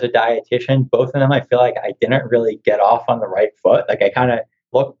career as a dietitian, both of them, I feel like I didn't really get off on the right foot. Like I kind of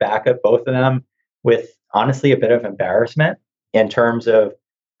look back at both of them with honestly a bit of embarrassment in terms of,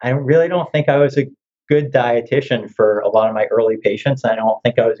 I really don't think I was a good dietitian for a lot of my early patients. And I don't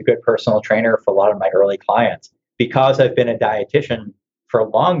think I was a good personal trainer for a lot of my early clients. Because I've been a dietitian for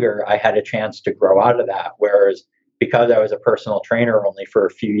longer, I had a chance to grow out of that. Whereas because I was a personal trainer only for a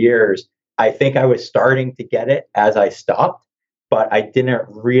few years, I think I was starting to get it as I stopped, but I didn't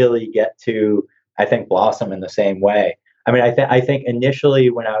really get to, I think, blossom in the same way. I mean, I think initially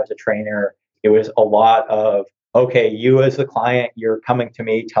when I was a trainer, it was a lot of, okay, you as the client, you're coming to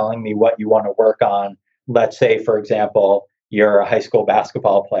me telling me what you want to work on. Let's say, for example, you're a high school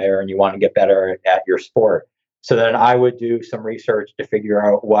basketball player and you want to get better at your sport. So then I would do some research to figure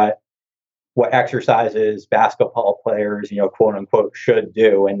out what exercises basketball players, quote unquote, should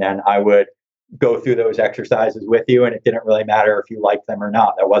do. And then I would go through those exercises with you. And it didn't really matter if you liked them or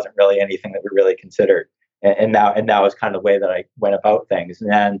not. That wasn't really anything that we really considered. And that was kind of the way that I went about things.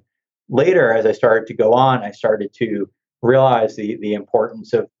 And then later, as I started to go on, I started to realize the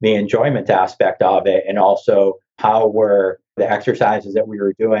importance of the enjoyment aspect of it, and also how were the exercises that we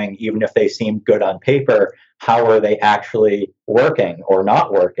were doing, even if they seemed good on paper, how were they actually working or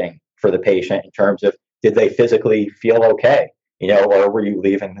not working for the patient in terms of, did they physically feel okay, or were you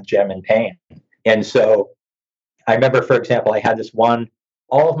leaving the gym in pain? And so I remember, for example, I had this one,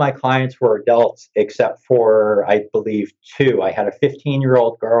 all of my clients were adults except for, I believe, two. I had a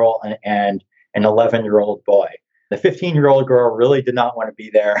 15-year-old girl and an 11-year-old boy. The 15-year-old girl really did not want to be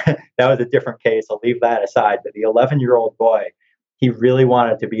there. That was a different case. I'll leave that aside. But the 11-year-old boy, he really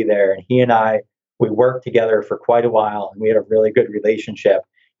wanted to be there. And he and I, we worked together for quite a while, and we had a really good relationship.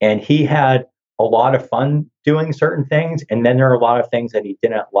 And he had a lot of fun doing certain things. And then there are a lot of things that he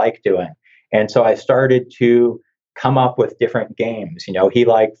didn't like doing. And so I started to come up with different games. He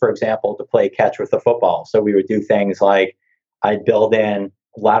liked, for example, to play catch with the football. So we would do things like I'd build in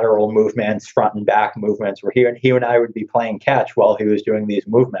lateral movements, front and back movements, where he and I would be playing catch while he was doing these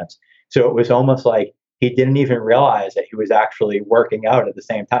movements. So it was almost like he didn't even realize that he was actually working out at the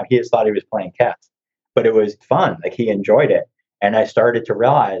same time. He just thought he was playing catch, but it was fun. Like, he enjoyed it. And I started to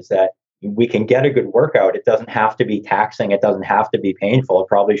realize that we can get a good workout. It doesn't have to be taxing. It doesn't have to be painful. It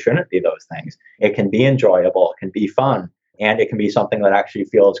probably shouldn't be those things. It can be enjoyable. It can be fun. And it can be something that actually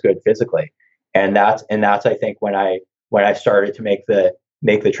feels good physically. And that's I think when I started to make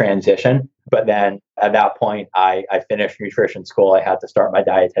the transition. But then at that point, I finished nutrition school. I had to start my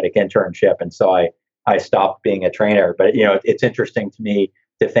dietetic internship. And so I stopped being a trainer. But, it's interesting to me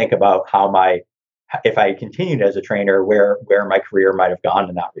to think about if I continued as a trainer, where my career might have gone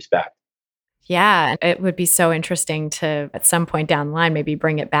in that respect. Yeah, it would be so interesting to, at some point down the line, maybe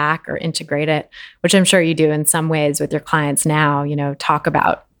bring it back or integrate it, which I'm sure you do in some ways with your clients now, talk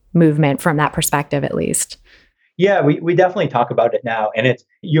about movement from that perspective, at least. Yeah, we definitely talk about it now. And it's,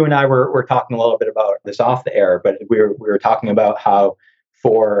 you and I were talking a little bit about this off the air, but we were talking about how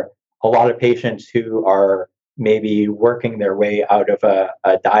for a lot of patients who are maybe working their way out of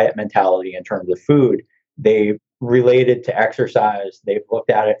a diet mentality in terms of food, they related to exercise, they've looked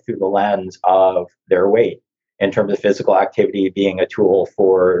at it through the lens of their weight, in terms of physical activity being a tool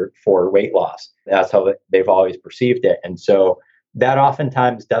for weight loss. That's how they've always perceived it. And so that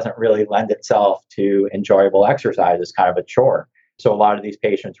oftentimes doesn't really lend itself to enjoyable exercise. It's kind of a chore. So a lot of these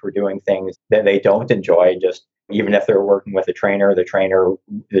patients were doing things that they don't enjoy. Just even if they're working with a trainer,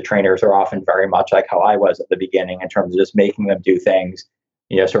 the trainers are often very much like how I was at the beginning, in terms of just making them do things,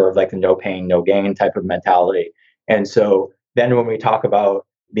 sort of like the no pain, no gain type of mentality. And so then when we talk about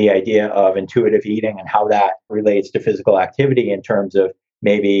the idea of intuitive eating and how that relates to physical activity, in terms of,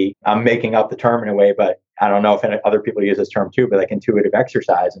 maybe I'm making up the term in a way, but I don't know if other people use this term too, but like intuitive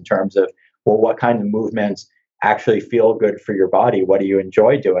exercise, in terms of, well, what kind of movements actually feel good for your body? What do you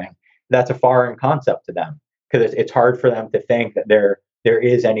enjoy doing? That's a foreign concept to them, because it's hard for them to think that there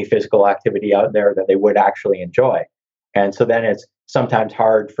is any physical activity out there that they would actually enjoy. And so then it's sometimes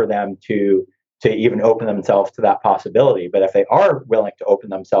hard for them to even open themselves to that possibility. But if they are willing to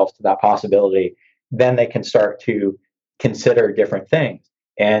open themselves to that possibility, then they can start to consider different things.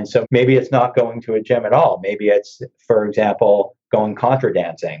 And so maybe it's not going to a gym at all. Maybe it's, for example, going contra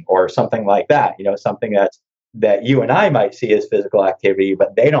dancing or something like that, something that you and I might see as physical activity,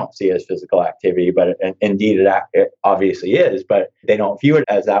 but they don't see as physical activity. But indeed, it obviously is, but they don't view it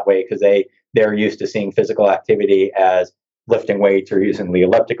as that way, because they're used to seeing physical activity as lifting weights or using the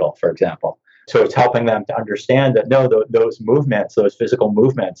elliptical, for example. So it's helping them to understand that, no, those movements, those physical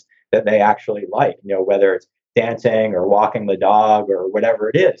movements that they actually like, whether it's dancing or walking the dog or whatever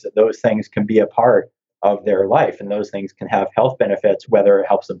it is, that those things can be a part of their life, and those things can have health benefits, whether it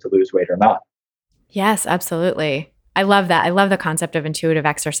helps them to lose weight or not. Yes, absolutely. I love that. I love the concept of intuitive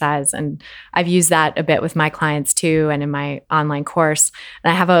exercise. And I've used that a bit with my clients too, and in my online course.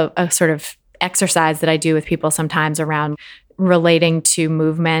 And I have a sort of exercise that I do with people sometimes around relating to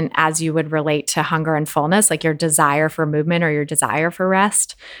movement as you would relate to hunger and fullness, like your desire for movement or your desire for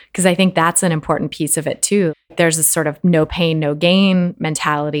rest. Because I think that's an important piece of it too. There's this sort of no pain, no gain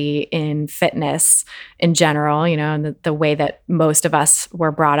mentality in fitness in general, and the way that most of us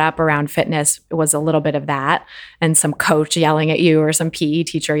were brought up around fitness was a little bit of that, and some coach yelling at you or some PE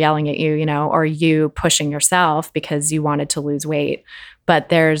teacher yelling at you, or you pushing yourself because you wanted to lose weight. But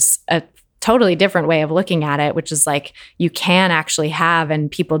there's a totally different way of looking at it, which is like you can actually have, and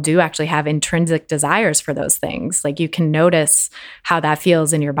people do actually have intrinsic desires for those things. Like you can notice how that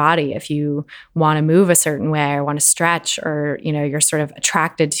feels in your body if you want to move a certain way or want to stretch, or, you know, you're sort of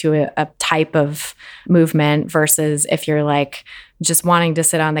attracted to a type of movement versus if you're like just wanting to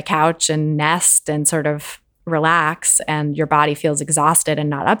sit on the couch and nest and sort of relax and your body feels exhausted and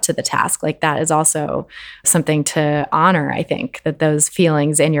not up to the task. Like that is also something to honor. I think that those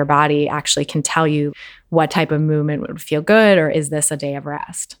feelings in your body actually can tell you what type of movement would feel good, or is this a day of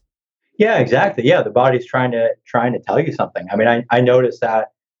rest? Yeah, exactly. Yeah, the body's trying to tell you something. I mean, I notice that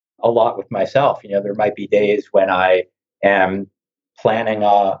a lot with myself. You know, there might be days when I am planning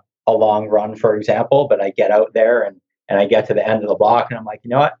a long run, for example, but I get out there and I get to the end of the block and I'm like,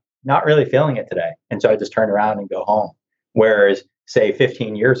 you know what? Not really feeling it today. And so I just turn around and go home. Whereas, say,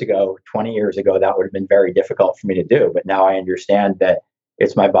 15 years ago, 20 years ago, that would have been very difficult for me to do. But now I understand that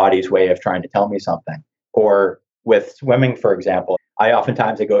it's my body's way of trying to tell me something. Or with swimming, for example, I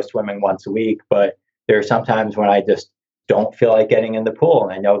go swimming once a week, but there are sometimes when I just don't feel like getting in the pool.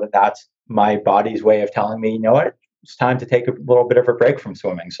 And I know that that's my body's way of telling me, you know what? It's time to take a little bit of a break from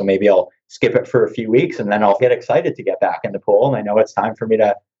swimming. So maybe I'll skip it for a few weeks and then I'll get excited to get back in the pool. And I know it's time for me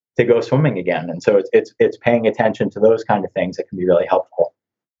to go swimming again. And so it's paying attention to those kind of things that can be really helpful.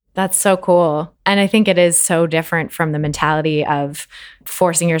 That's so cool. And I think it is so different from the mentality of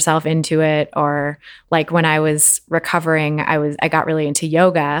forcing yourself into it. Or like when I was recovering, I got really into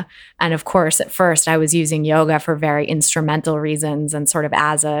yoga. And of course, at first I was using yoga for very instrumental reasons and sort of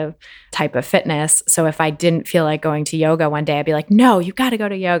as a type of fitness. So if I didn't feel like going to yoga one day, I'd be like, no, you got to go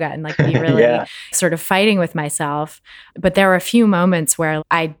to yoga, and like be really Yeah. sort of fighting with myself. But there were a few moments where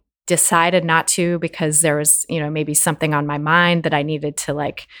I decided not to because there was, you know, maybe something on my mind that I needed to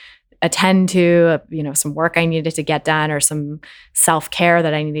like attend to, you know, some work I needed to get done or some self-care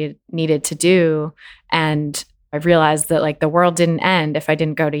that I needed to do. And I realized that like the world didn't end if I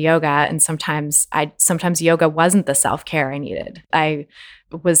didn't go to yoga. And sometimes yoga wasn't the self-care I needed. I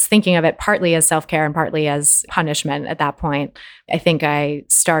was thinking of it partly as self-care and partly as punishment at that point. I think I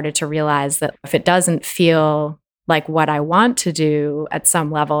started to realize that if it doesn't feel like what I want to do at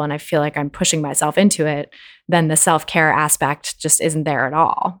some level, and I feel like I'm pushing myself into it, then the self-care aspect just isn't there at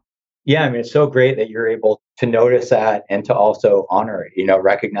all. Yeah, I mean, it's so great that you're able to notice that and to also honor it, you know,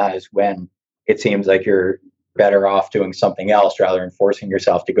 recognize when it seems like you're better off doing something else rather than forcing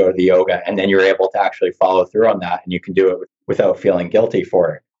yourself to go to the yoga. And then you're able to actually follow through on that and you can do it without feeling guilty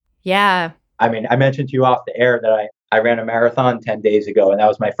for it. Yeah. I mean, I mentioned to you off the air that I ran a marathon 10 days ago, and that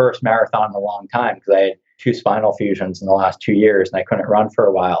was my first marathon in a long time because I had 2 spinal fusions in the last 2 years and I couldn't run for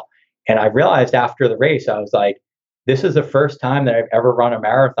a while. And I realized after the race, I was like, this is the first time that I've ever run a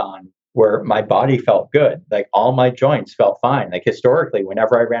marathon where my body felt good. Like all my joints felt fine. Like historically,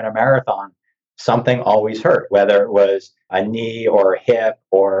 whenever I ran a marathon, something always hurt, whether it was a knee or a hip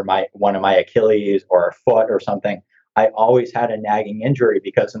or one of my Achilles or a foot or something. I always had a nagging injury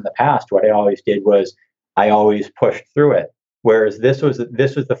because in the past, what I always did was I always pushed through it. Whereas this was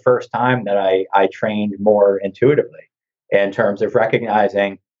the first time that I trained more intuitively in terms of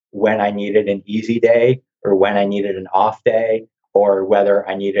recognizing when I needed an easy day or when I needed an off day, or whether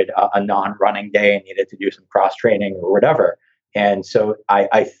I needed a non-running day and needed to do some cross training or whatever. And so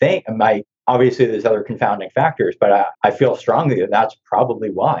I think obviously there's other confounding factors, but I feel strongly that that's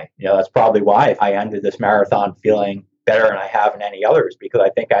probably why. You know, that's probably why I ended this marathon feeling better than I have in any others, because I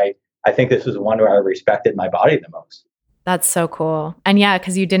think this was one where I respected my body the most. That's so cool. And yeah,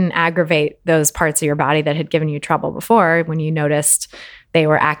 because you didn't aggravate those parts of your body that had given you trouble before. When you noticed they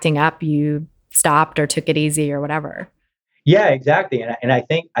were acting up, you stopped or took it easy or whatever. Yeah, exactly. And I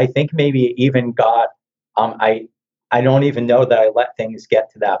think maybe it even got I don't even know that I let things get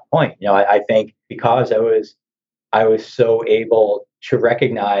to that point. You know, I think because I was so able to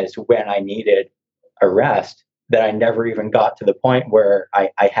recognize when I needed a rest that I never even got to the point where I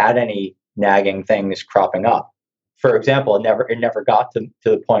had any nagging things cropping up. For example, it never got to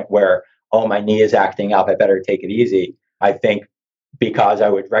the point where, oh, my knee is acting up, I better take it easy. I think because I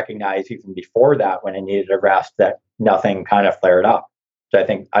would recognize even before that when I needed a rest that nothing kind of flared up. So I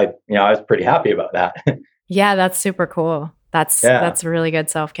think I was pretty happy about that. Yeah, that's super cool. That's really good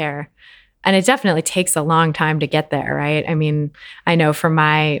self-care. And it definitely takes a long time to get there, right? I mean, I know from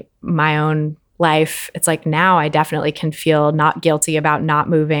my own life, it's like now I definitely can feel not guilty about not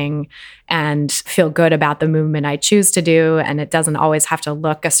moving and feel good about the movement I choose to do. And it doesn't always have to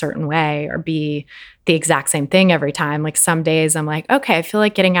look a certain way or be the exact same thing every time. Like some days I'm like, okay, I feel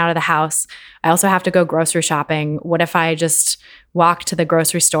like getting out of the house. I also have to go grocery shopping. What if I just walk to the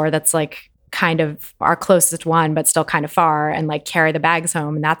grocery store that's like kind of our closest one, but still kind of far, and like carry the bags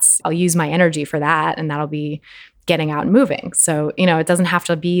home. And I'll use my energy for that. And that'll be getting out and moving. So, it doesn't have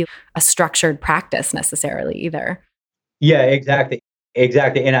to be a structured practice necessarily either. Yeah, exactly.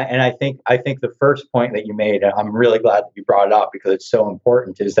 Exactly. And I think the first point that you made, and I'm really glad that you brought it up because it's so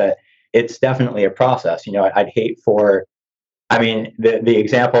important, is that it's definitely a process. I'd hate for, the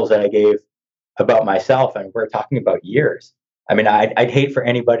examples that I gave about myself, and we're talking about years. I'd hate for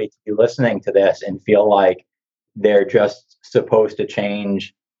anybody to be listening to this and feel like they're just supposed to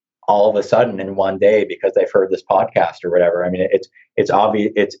change all of a sudden in one day because they've heard this podcast or whatever. It's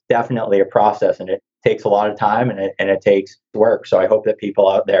obvious. It's definitely a process, and it takes a lot of time, and it takes work. So I hope that people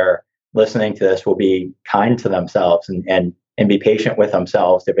out there listening to this will be kind to themselves and be patient with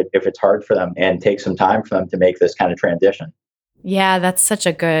themselves if it's hard for them, and take some time for them to make this kind of transition. Yeah, that's such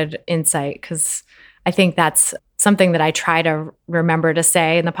a good insight, because I think that's something that I try to remember to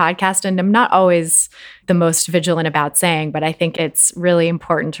say in the podcast, and I'm not always the most vigilant about saying, but I think it's really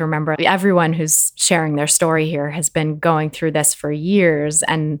important to remember everyone who's sharing their story here has been going through this for years.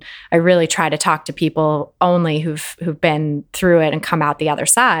 And I really try to talk to people only who've been through it and come out the other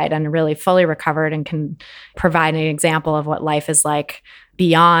side and really fully recovered and can provide an example of what life is like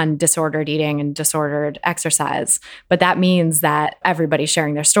beyond disordered eating and disordered exercise. But that means that everybody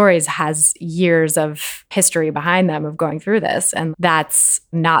sharing their stories has years of history behind them of going through this. And that's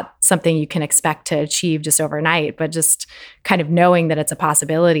not something you can expect to achieve just overnight, but just kind of knowing that it's a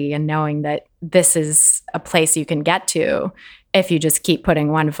possibility and knowing that this is a place you can get to if you just keep putting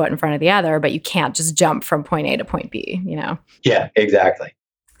one foot in front of the other, but you can't just jump from point A to point B, Yeah, exactly.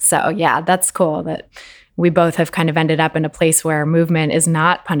 So yeah, that's cool that we both have kind of ended up in a place where movement is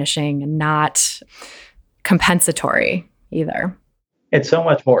not punishing and not compensatory either. It's so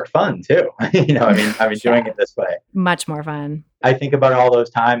much more fun too. Doing it this way. Much more fun. I think about all those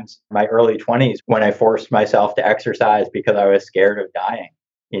times in my early 20s when I forced myself to exercise because I was scared of dying,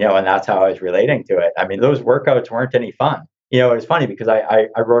 and that's how I was relating to it. Those workouts weren't any fun. It was funny because I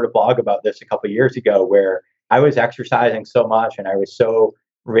wrote a blog about this a couple of years ago where I was exercising so much and I was so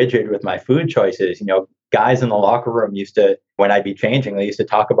rigid with my food choices. Guys in the locker room used to, when I'd be changing, they used to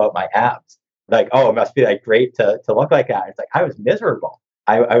talk about my abs. Like, oh, it must be like great to look like that. It's like, I was miserable.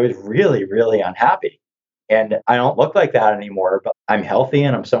 I was really, really unhappy. And I don't look like that anymore, but I'm healthy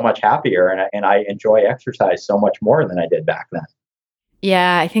and I'm so much happier. And I enjoy exercise so much more than I did back then.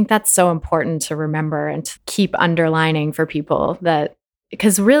 Yeah, I think that's so important to remember and to keep underlining for people, that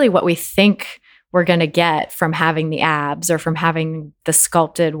because really what we think we're going to get from having the abs or from having the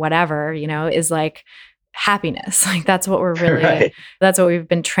sculpted whatever, is like happiness. Like that's what we're really, Right. That's what we've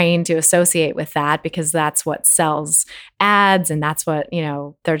been trained to associate with that, because that's what sells ads. And that's what,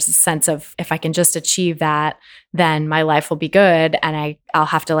 there's a sense of, if I can just achieve that, then my life will be good. And I'll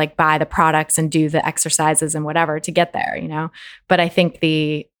have to like buy the products and do the exercises and whatever to get there, But I think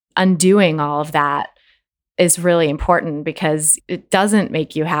the undoing all of that is really important, because it doesn't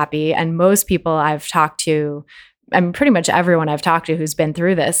make you happy. And most people I've talked to, pretty much everyone I've talked to who's been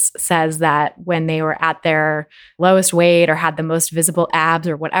through this says that when they were at their lowest weight or had the most visible abs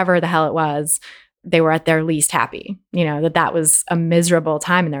or whatever the hell it was, they were at their least happy, that was a miserable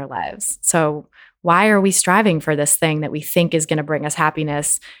time in their lives. So why are we striving for this thing that we think is going to bring us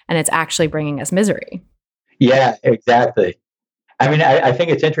happiness and it's actually bringing us misery? Yeah, exactly. I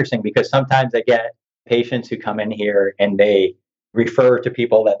think it's interesting because sometimes I get patients who come in here and they refer to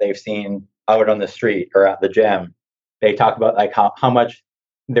people that they've seen out on the street or at the gym. They talk about like how much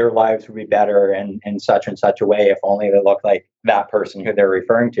their lives would be better in such and such a way if only they look like that person who they're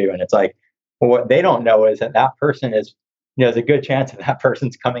referring to. And it's like, well, what they don't know is that person is, there's a good chance that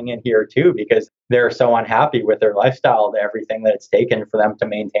person's coming in here too, because they're so unhappy with their lifestyle, everything that it's taken for them to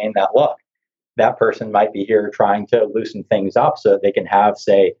maintain that look. That person might be here trying to loosen things up so that they can have,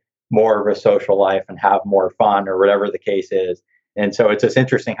 say, more of a social life and have more fun or whatever the case is. And so it's just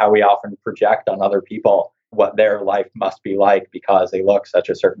interesting how we often project on other people what their life must be like because they look such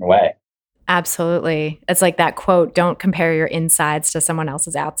a certain way. Absolutely. It's like that quote, don't compare your insides to someone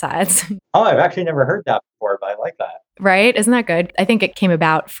else's outsides. Oh, I've actually never heard that before, but I like that. Right? Isn't that good? I think it came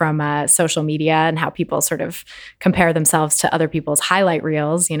about from social media and how people sort of compare themselves to other people's highlight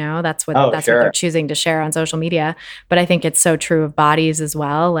reels. That's what what they're choosing to share on social media. But I think it's so true of bodies as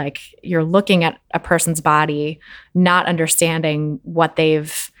well. Like you're looking at a person's body, not understanding what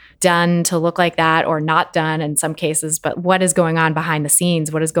they've done to look like that or not done in some cases, but what is going on behind the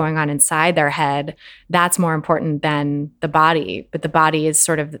scenes, what is going on inside their head, that's more important than the body. But the body is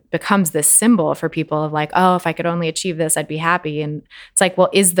sort of becomes this symbol for people of like, oh, if I could only achieve this, I'd be happy. And it's like, well,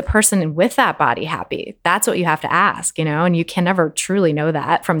 is the person with that body happy? That's what you have to ask, and you can never truly know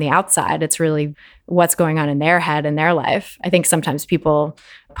that from the outside. It's really what's going on in their head and their life. I think sometimes people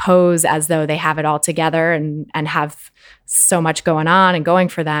pose as though they have it all together and have so much going on and going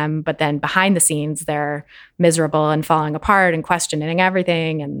for them, but then behind the scenes, they're miserable and falling apart and questioning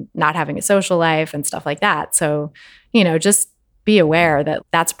everything and not having a social life and stuff like that. So, just be aware that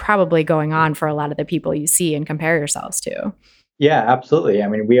that's probably going on for a lot of the people you see and compare yourselves to. Yeah, absolutely. I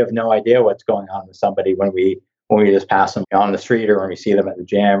mean, we have no idea what's going on with somebody when we just pass them on the street or when we see them at the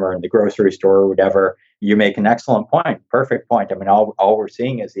gym or in the grocery store or whatever. You make an excellent point. Perfect point. I mean, all we're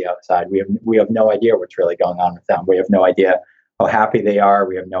seeing is the outside. We have no idea what's really going on with them. We have no idea how happy they are.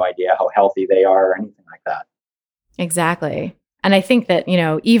 We have no idea how healthy they are or anything like that. Exactly. And I think that,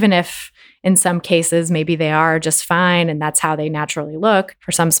 even if in some cases maybe they are just fine and that's how they naturally look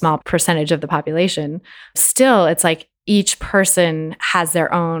for some small percentage of the population, still it's like each person has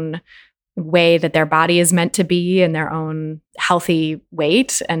their own way that their body is meant to be and their own healthy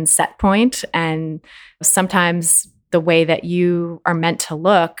weight and set point. And sometimes the way that you are meant to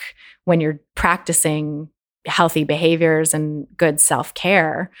look when you're practicing healthy behaviors and good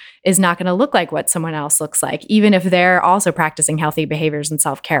self-care is not going to look like what someone else looks like, even if they're also practicing healthy behaviors and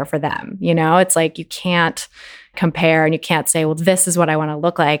self-care for them. It's like you can't compare and you can't say, well, this is what I want to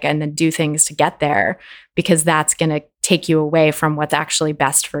look like and then do things to get there, because that's going to take you away from what's actually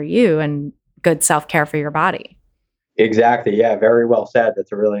best for you and good self-care for your body. Exactly. Yeah, very well said.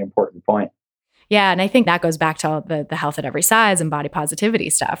 That's a really important point. Yeah. And I think that goes back to the health at every size and body positivity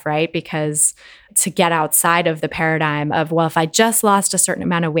stuff, right? Because to get outside of the paradigm of, well, if I just lost a certain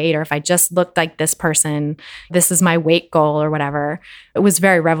amount of weight or if I just looked like this person, this is my weight goal or whatever, it was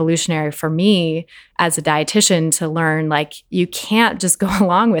very revolutionary for me as a dietitian to learn, like, you can't just go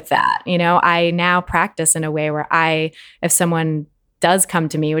along with that. I now practice in a way where if someone does come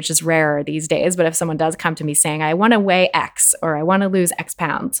to me, which is rarer these days, but if someone does come to me saying, I want to weigh X or I want to lose X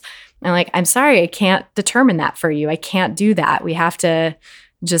pounds, I'm like, I'm sorry, I can't determine that for you. I can't do that. We have to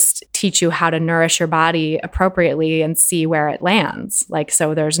just teach you how to nourish your body appropriately and see where it lands.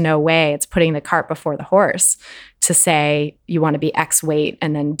 So there's no way, it's putting the cart before the horse to say you want to be X weight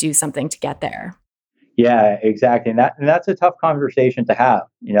and then do something to get there. Yeah, exactly. And that's a tough conversation to have.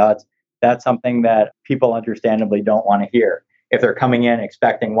 That's something that people understandably don't want to hear. If they're coming in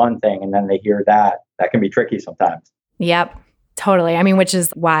expecting one thing and then they hear that can be tricky sometimes. Yep, totally. I mean, which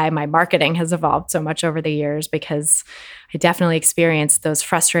is why my marketing has evolved so much over the years, because I definitely experienced those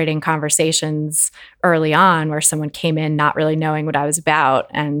frustrating conversations early on where someone came in not really knowing what I was about.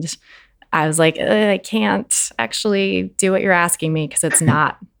 And I was like, I can't actually do what you're asking me because it's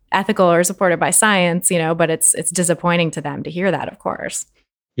not ethical or supported by science, but it's disappointing to them to hear that, of course.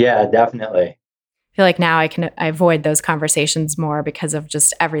 Yeah, definitely. I feel like now I avoid those conversations more because of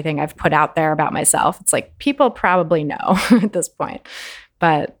just everything I've put out there about myself. It's like people probably know at this point.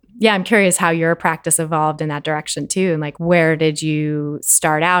 But yeah, I'm curious how your practice evolved in that direction too. And like, where did you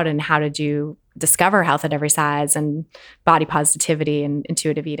start out and how did you discover health at every size and body positivity and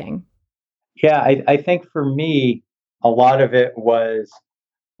intuitive eating? Yeah, I think for me, a lot of it was,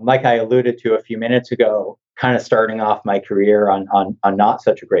 like I alluded to a few minutes ago, kind of starting off my career on not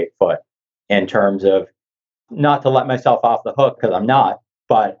such a great foot. In terms of, not to let myself off the hook because I'm not,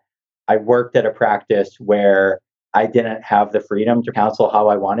 but I worked at a practice where I didn't have the freedom to counsel how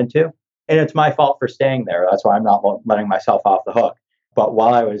I wanted to. And it's my fault for staying there. That's why I'm not letting myself off the hook. But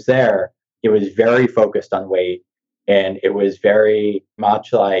while I was there, it was very focused on weight. And it was very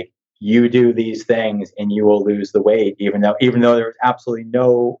much like, you do these things and you will lose the weight, even though there was absolutely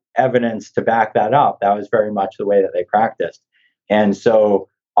no evidence to back that up. That was very much the way that they practiced. And so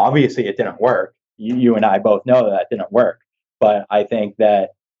obviously it didn't work. You and I both know that didn't work. But I think that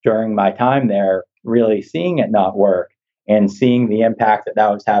during my time there, really seeing it not work and seeing the impact that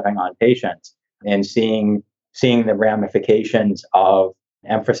was having on patients and seeing the ramifications of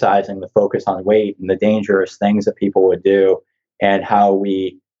emphasizing the focus on weight and the dangerous things that people would do and how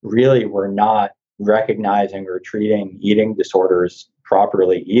we really were not recognizing or treating eating disorders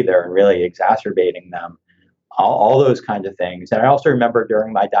properly either and really exacerbating them. All those kinds of things. And I also remember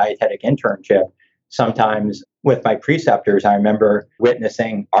during my dietetic internship, sometimes with my preceptors, I remember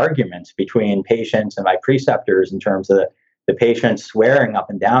witnessing arguments between patients and my preceptors in terms of the patients swearing up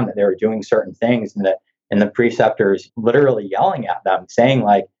and down that they were doing certain things and the preceptors literally yelling at them saying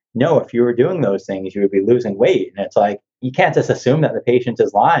like, no, if you were doing those things, you would be losing weight. And it's like, you can't just assume that the patient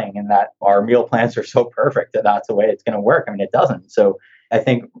is lying and that our meal plans are so perfect that that's the way it's going to work. I mean, it doesn't. So I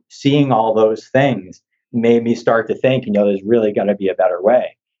think seeing all those things made me start to think, there's really got to be a better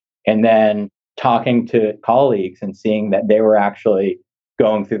way. And then talking to colleagues and seeing that they were actually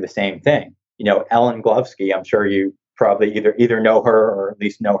going through the same thing. Ellen Glovsky, I'm sure you probably either know her or at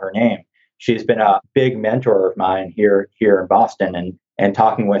least know her name. She's been a big mentor of mine here in Boston, and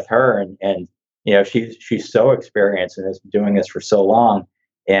talking with her and she's so experienced and has been doing this for so long,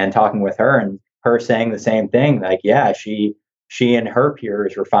 and talking with her and her saying the same thing, like, yeah, she and her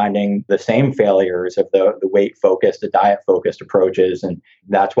peers were finding the same failures of the weight focused, the diet focused approaches. And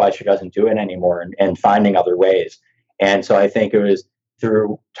that's why she doesn't do it anymore, and finding other ways. And so I think it was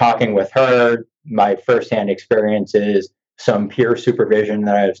through talking with her, my firsthand experiences, some peer supervision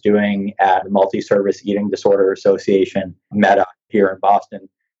that I was doing at the Multi-Service Eating Disorder Association, META, here in Boston,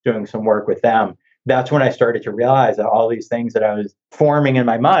 doing some work with them. That's when I started to realize that all these things that I was forming in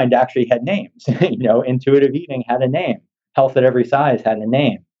my mind actually had names. Intuitive eating had a name. Health at Every Size had a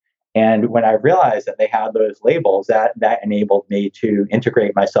name. And when I realized that they had those labels, that enabled me to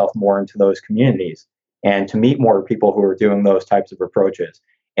integrate myself more into those communities and to meet more people who were doing those types of approaches.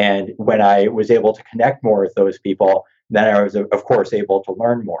 And when I was able to connect more with those people, then I was, of course, able to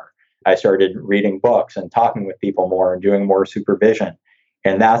learn more. I started reading books and talking with people more and doing more supervision.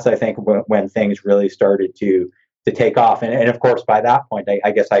 And that's, I think, when things really started to take off. And of course, by that point,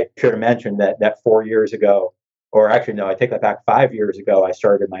 I guess I should have mentioned that 4 years ago, or actually, no, I take that back, 5 years ago, I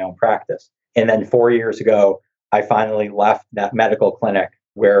started my own practice. And then 4 years ago, I finally left that medical clinic,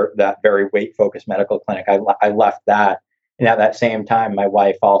 where that very weight-focused medical clinic, I left that. And at that same time, my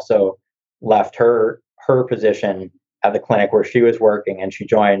wife also left her position at the clinic where she was working, and she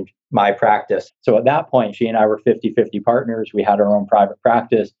joined my practice. So at that point, she and I were 50-50 partners. We had our own private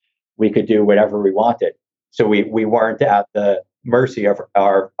practice. We could do whatever we wanted. So we weren't at the mercy of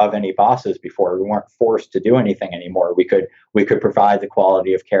any bosses before. We weren't forced to do anything anymore. We could provide the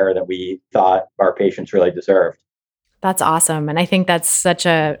quality of care that we thought our patients really deserved. That's awesome. And I think that's such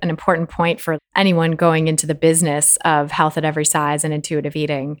an important point for anyone going into the business of health at every size and intuitive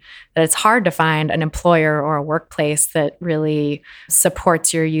eating, that it's hard to find an employer or a workplace that really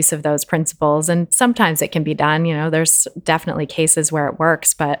supports your use of those principles. And sometimes it can be done. There's definitely cases where it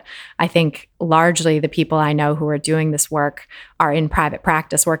works, but I think largely the people I know who are doing this work are in private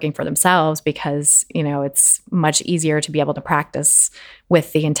practice working for themselves because, it's much easier to be able to practice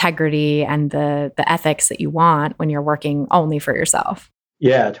with the integrity and the ethics that you want when you're working only for yourself.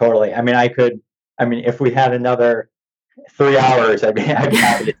 Yeah, totally. I mean, if we had another 3 hours, I'd be happy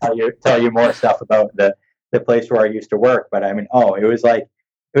to tell you more stuff about the place where I used to work. But I mean, it was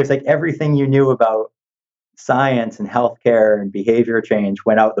like everything you knew about science and healthcare and behavior change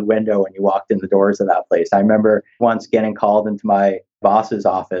went out the window when you walked in the doors of that place. I remember once getting called into my boss's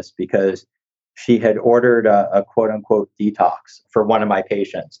office because she had ordered a quote unquote detox for one of my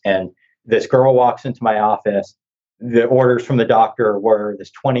patients. And this girl walks into my office. The orders from the doctor were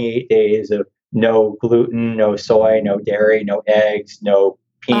this 28 days of no gluten, no soy, no dairy, no eggs, no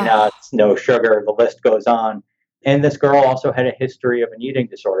peanuts, no sugar. The list goes on. And this girl also had a history of an eating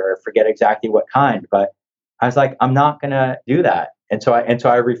disorder. I forget exactly what kind, but I was like, I'm not going to do that. And so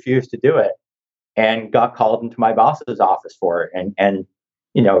I refused to do it and got called into my boss's office for it and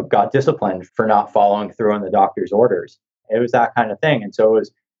got disciplined for not following through on the doctor's orders. It was that kind of thing. And so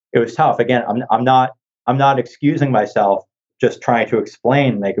it was tough. Again, I'm not excusing myself, just trying to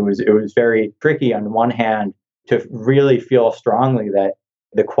explain, like it was very tricky on one hand to really feel strongly that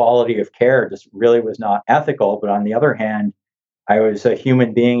the quality of care just really was not ethical. But on the other hand, I was a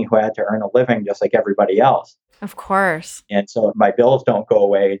human being who had to earn a living just like everybody else. Of course. And so my bills don't go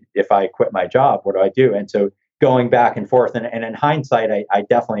away if I quit my job. What do I do? And so going back and forth, and in hindsight, I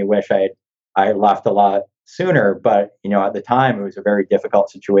definitely wish I left a lot sooner. But at the time, it was a very difficult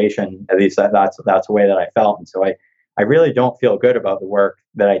situation. At least that's the way that I felt. And so I really don't feel good about the work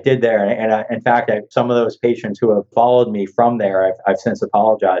that I did there. And in fact, some of those patients who have followed me from there, I've since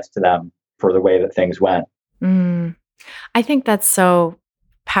apologized to them for the way that things went. I think that's so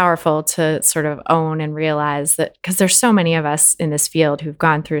powerful to sort of own and realize that, because there's so many of us in this field who've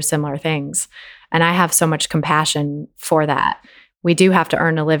gone through similar things. And I have so much compassion for that. We do have to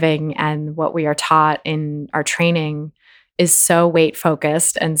earn a living, and what we are taught in our training is so weight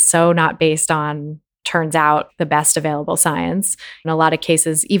focused and so not based on, turns out, the best available science. In a lot of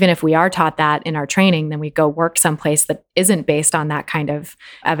cases, even if we are taught that in our training, then we go work someplace that isn't based on that kind of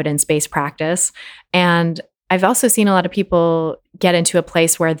evidence-based practice. And I've also seen a lot of people get into a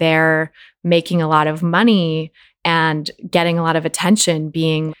place where they're making a lot of money and getting a lot of attention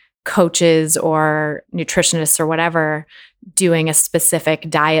being coaches or nutritionists or whatever doing a specific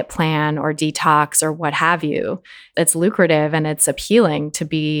diet plan or detox or what have you. It's lucrative and it's appealing to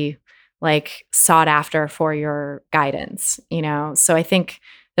be like sought after for your guidance, you know? So I think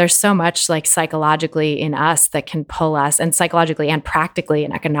there's so much like psychologically in us that can pull us, and psychologically and practically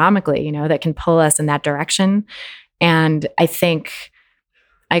and economically, you know, that can pull us in that direction. And I think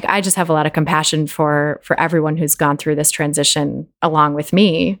I just have a lot of compassion for everyone who's gone through this transition along with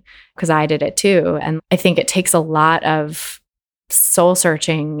me, because I did it too. And I think it takes a lot of soul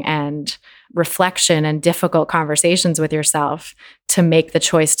searching and reflection and difficult conversations with yourself to make the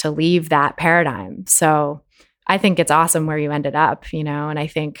choice to leave that paradigm. So I think it's awesome where you ended up, you know, and I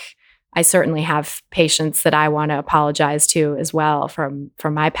think I certainly have patients that I want to apologize to as well from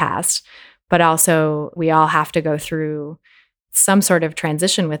my past. But also we all have to go through some sort of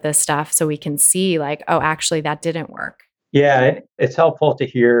transition with this stuff so we can see like, oh, actually that didn't work. Yeah, it's helpful to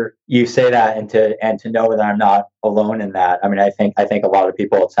hear you say that and to know that I'm not alone in that. I mean, I think a lot of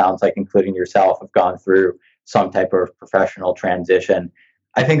people, it sounds like, including yourself, have gone through some type of professional transition.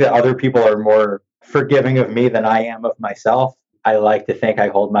 I think that other people are more forgiving of me than I am of myself. I like to think I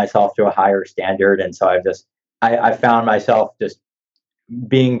hold myself to a higher standard, and so I found myself just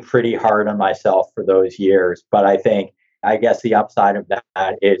being pretty hard on myself for those years. But I guess the upside of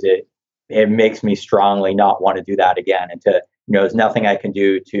that is it makes me strongly not want to do that again. And there's nothing I can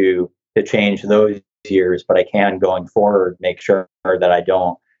do to change those years, but I can, going forward, make sure that I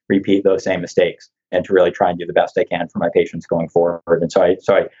don't repeat those same mistakes and to really try and do the best I can for my patients going forward. And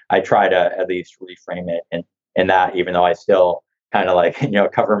so I try to at least reframe it in that, even though I still kind of like,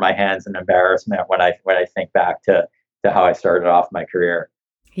 cover my hands in embarrassment when I think back to how I started off my career.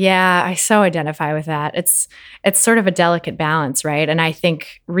 Yeah, I so identify with that. It's sort of a delicate balance, right? And I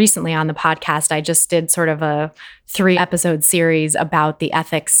think recently on the podcast, I just did sort of a 3-episode series about the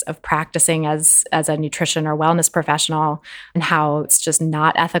ethics of practicing as a nutrition or wellness professional, and how it's just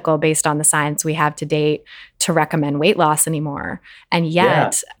not ethical based on the science we have to date to recommend weight loss anymore. And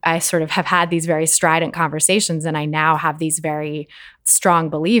yet I sort of have had these very strident conversations, and I now have these very strong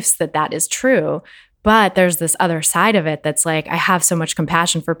beliefs that that is true. But there's this other side of it that's like, I have so much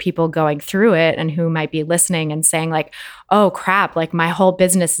compassion for people going through it and who might be listening and saying like, oh crap, like my whole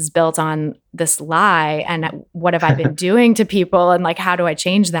business is built on this lie. And what have I been doing to people? And like, how do I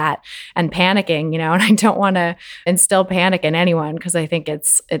change that? And panicking, and I don't want to instill panic in anyone, because I think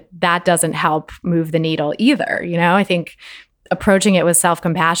that doesn't help move the needle either. I think approaching it with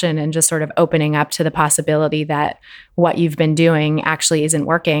self-compassion and just sort of opening up to the possibility that what you've been doing actually isn't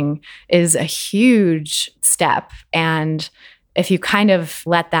working is a huge step. And if you kind of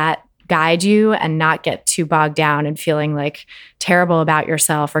let that guide you and not get too bogged down and feeling like terrible about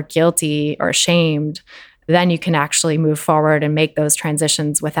yourself or guilty or ashamed, then you can actually move forward and make those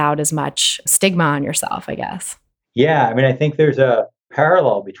transitions without as much stigma on yourself, I guess. Yeah, I mean, I think there's a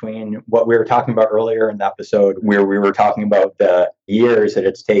parallel between what we were talking about earlier in the episode, where we were talking about the years that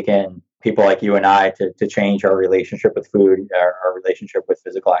it's taken people like you and I to change our relationship with food, our relationship with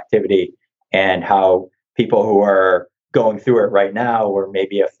physical activity, and how people who are going through it right now, or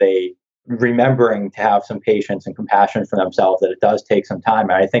maybe if they remembering to have some patience and compassion for themselves, that it does take some time.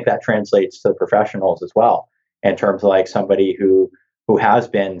 And I think that translates to the professionals as well, in terms of like somebody who has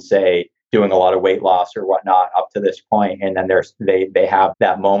been, say, doing a lot of weight loss or whatnot up to this point, and then they have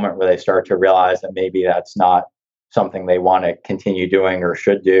that moment where they start to realize that maybe that's not something they want to continue doing or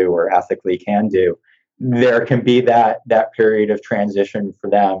should do or ethically can do. There can be that period of transition for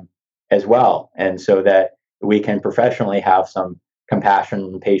them as well, and so that we can professionally have some compassion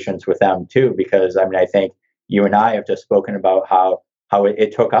and patience with them too. Because I mean, I think you and I have just spoken about how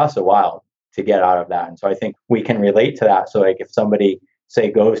it took us a while to get out of that, and so I think we can relate to that. So like if somebody, say,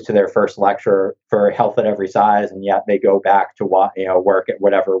 goes to their first lecture for Health at Every Size, and yet they go back to work at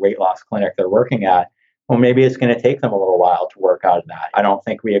whatever weight loss clinic they're working at, well, maybe it's going to take them a little while to work out of that. I don't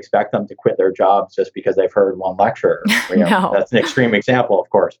think we expect them to quit their jobs just because they've heard one lecture. No. That's an extreme example, of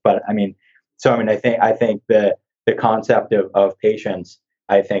course, but I think the concept of patience,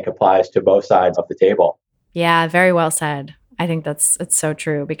 I think, applies to both sides of the table. Yeah, very well said. I think it's so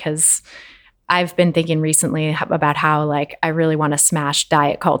true, because I've been thinking recently about how like I really want to smash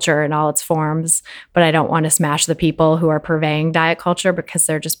diet culture in all its forms, but I don't want to smash the people who are purveying diet culture, because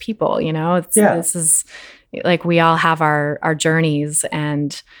they're just people, This is like, we all have our journeys,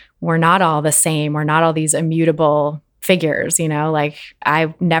 and we're not all the same. We're not all these immutable figures, like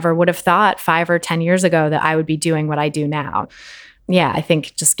I never would have thought 5 or 10 years ago that I would be doing what I do now. Yeah, I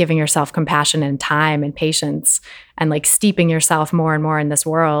think just giving yourself compassion and time and patience and like steeping yourself more and more in this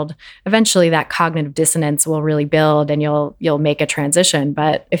world, eventually that cognitive dissonance will really build and you'll make a transition.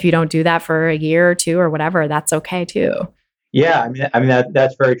 But if you don't do that for a year or two or whatever, that's okay too. Yeah, I mean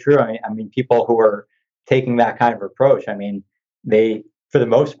that's very true. I mean, people who are taking that kind of approach, I mean, they, for the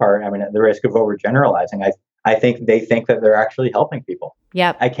most part, I mean, at the risk of overgeneralizing, I think they think that they're actually helping people.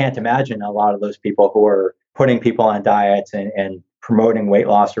 Yep. I can't imagine a lot of those people who are putting people on diets and promoting weight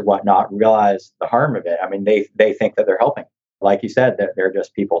loss or whatnot realize the harm of it. I mean, they think that they're helping. Like you said, that they're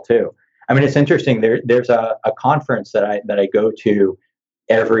just people too. I mean, it's interesting. There's a conference that I go to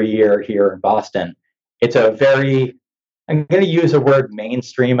every year here in Boston. It's a very, I'm going to use the word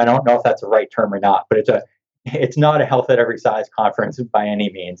mainstream. I don't know if that's the right term or not, but it's not a health at every size conference by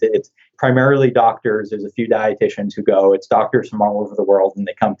any means. It's primarily doctors. There's a few dietitians who go. It's doctors from all over the world, and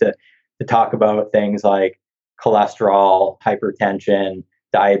they come to talk about things like cholesterol, hypertension,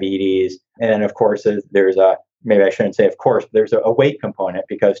 diabetes, and then of course there's a, maybe I shouldn't say of course, but there's a weight component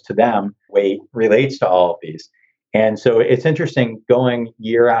because to them weight relates to all of these. And so it's interesting going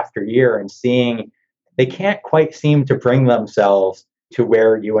year after year and seeing they can't quite seem to bring themselves to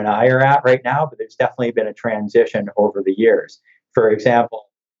where you and I are at right now, but there's definitely been a transition over the years. For example,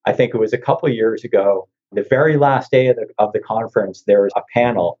 I think it was a couple of years ago, the very last day of the conference, there was a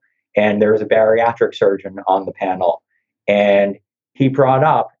panel and there was a bariatric surgeon on the panel. And he brought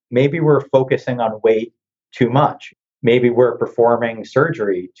up, maybe we're focusing on weight too much. Maybe we're performing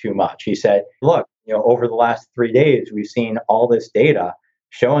surgery too much. He said, look, over the last 3 days, we've seen all this data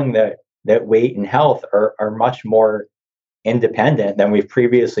showing that weight and health are much more independent than we've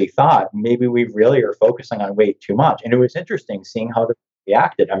previously thought. Maybe we really are focusing on weight too much. And it was interesting seeing how they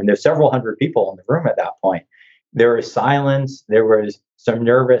reacted. I mean, there's several hundred people in the room at that point. There was silence, there was some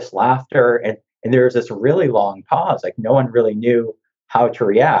nervous laughter, and there was this really long pause. Like no one really knew how to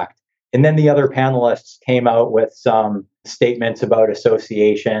react. And then the other panelists came out with some statements about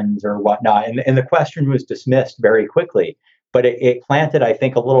associations or whatnot. And the question was dismissed very quickly. But it planted, I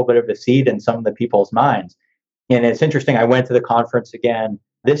think, a little bit of a seed in some of the people's minds. And it's interesting. I went to the conference again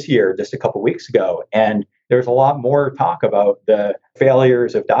this year, just a couple of weeks ago, and there's a lot more talk about the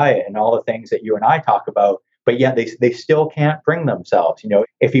failures of diet and all the things that you and I talk about. But yet they still can't bring themselves.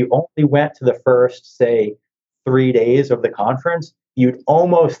 If you only went to the first, say, 3 days of the conference, you'd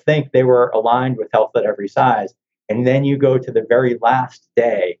almost think they were aligned with health at every size. And then you go to the very last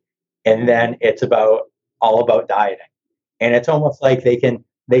day, and then it's all about dieting. And it's almost like they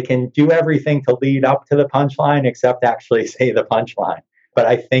can do everything to lead up to the punchline except actually say the punchline. But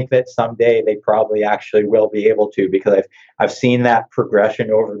I think that someday they probably actually will be able to, because I've seen that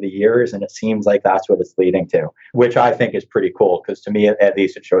progression over the years, and it seems like that's what it's leading to, which I think is pretty cool because to me, at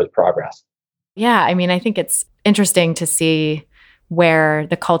least, it shows progress. Yeah, I mean, I think it's interesting to see where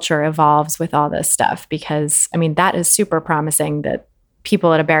the culture evolves with all this stuff, because I mean, that is super promising that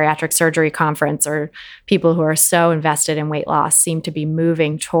people at a bariatric surgery conference or people who are so invested in weight loss seem to be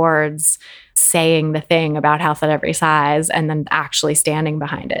moving towards saying the thing about health at every size and then actually standing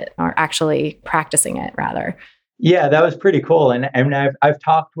behind it, or actually practicing it rather. Yeah, that was pretty cool. And I've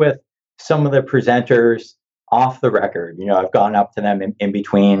talked with some of the presenters off the record. I've gone up to them in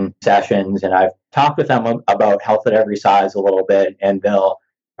between sessions and I've talked with them about health at every size a little bit. And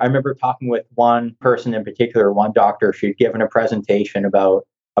I remember talking with one person in particular, one doctor. She'd given a presentation about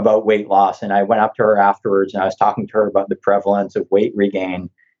weight loss, and I went up to her afterwards and I was talking to her about the prevalence of weight regain.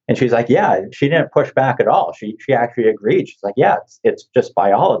 And she's like, yeah, she didn't push back at all. She actually agreed. She's like, yeah, it's just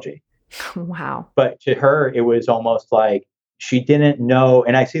biology. Wow. But to her, it was almost like she didn't know.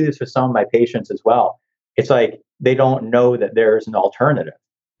 And I see this with some of my patients as well. It's like they don't know that there's an alternative.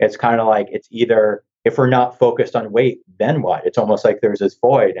 It's kind of like it's either, if we're not focused on weight, then what? It's almost like there's this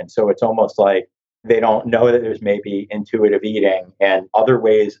void. And so it's almost like they don't know that there's maybe intuitive eating and other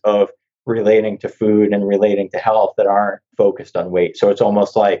ways of relating to food and relating to health that aren't focused on weight. So it's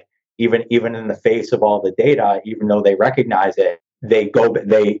almost like even in the face of all the data, even though they recognize it,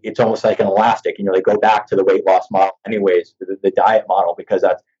 it's almost like an elastic, they go back to the weight loss model anyways, the diet model, because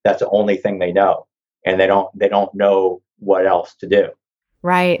that's the only thing they know. And they don't know what else to do.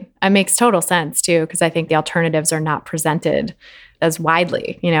 Right. It makes total sense too, because I think the alternatives are not presented as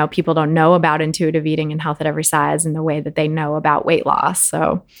widely. People don't know about intuitive eating and health at every size in the way that they know about weight loss.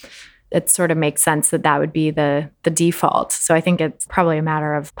 So it sort of makes sense that would be the default. So I think it's probably a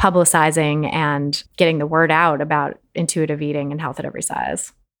matter of publicizing and getting the word out about intuitive eating and health at every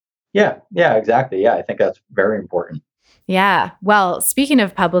size. Yeah, exactly. Yeah, I think that's very important. Yeah. Well, speaking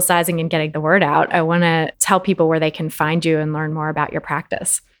of publicizing and getting the word out, I want to tell people where they can find you and learn more about your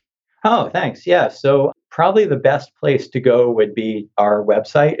practice. Oh, thanks. Yeah. So probably the best place to go would be our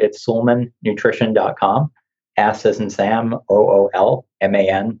website. It's soolmannutrition.com. S as in Sam,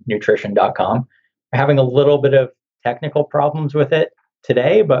 OOLMAN, nutrition.com. We're having a little bit of technical problems with it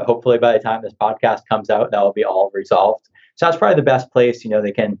today, but hopefully by the time this podcast comes out, that will be all resolved. So that's probably the best place.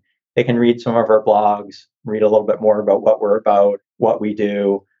 They can read some of our blogs, read a little bit more about what we're about, what we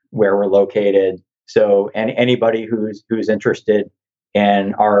do, where we're located. So anybody who's interested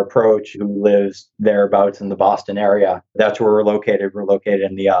in our approach, who lives thereabouts in the Boston area, that's where we're located. We're located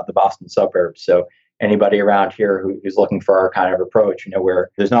in the Boston suburbs. So anybody around here who's looking for our kind of approach, where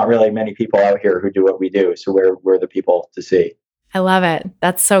there's not really many people out here who do what we do. So we're the people to see. I love it.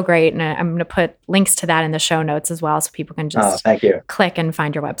 That's so great. And I'm going to put links to that in the show notes as well, so people can just thank you. Click and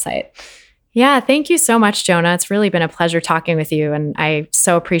find your website. Yeah, thank you so much, Jonah. It's really been a pleasure talking with you. And I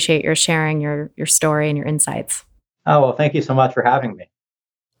so appreciate your sharing your story and your insights. Oh, well, thank you so much for having me.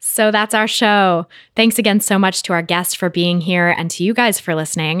 So that's our show. Thanks again so much to our guests for being here and to you guys for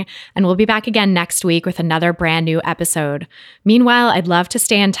listening. And we'll be back again next week with another brand new episode. Meanwhile, I'd love to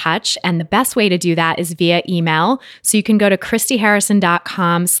stay in touch. And the best way to do that is via email. So you can go to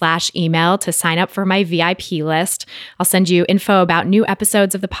christyharrison.com/email to sign up for my VIP list. I'll send you info about new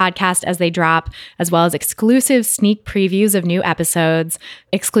episodes of the podcast as they drop, as well as exclusive sneak previews of new episodes,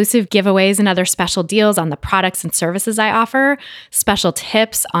 exclusive giveaways and other special deals on the products and services I offer, special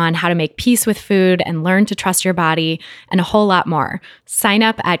tips on how to make peace with food and learn to trust your body, and a whole lot more. Sign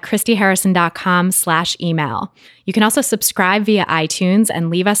up at christyharrison.com/email. You can also subscribe via iTunes and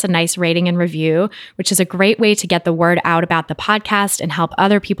leave us a nice rating and review, which is a great way to get the word out about the podcast and help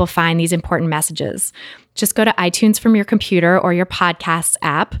other people find these important messages. Just go to iTunes from your computer or your podcasts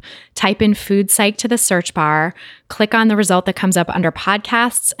app, type in Food Psych to the search bar, click on the result that comes up under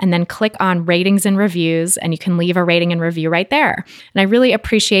podcasts, and then click on ratings and reviews, and you can leave a rating and review right there. And I really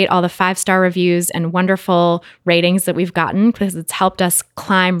appreciate all the 5-star reviews and wonderful ratings that we've gotten, because it's helped us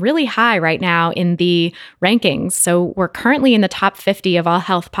climb really high right now in the rankings. So we're currently in the top 50 of all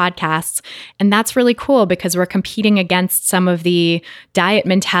health podcasts. And that's really cool because we're competing against some of the diet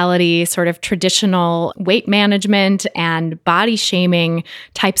mentality, sort of traditional weight management and body shaming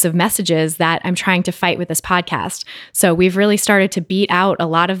types of messages that I'm trying to fight with this podcast. So we've really started to beat out a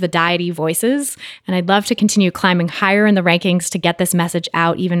lot of the diety voices, and I'd love to continue climbing higher in the rankings to get this message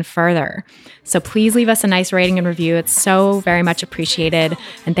out even further. So please leave us a nice rating and review. It's so very much appreciated.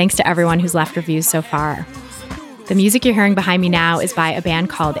 And thanks to everyone who's left reviews so far. The music you're hearing behind me now is by a band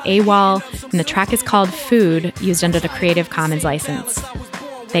called AWOL, and the track is called Food, used under the Creative Commons license.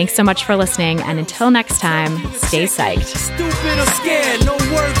 Thanks so much for listening, and until next time, stay psyched. Stupid or scared, no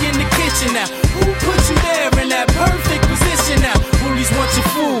work in the kitchen now. Who put you there in that perfect position now? Bullies want your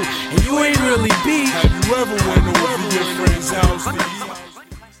food, and you ain't really beef. Have you ever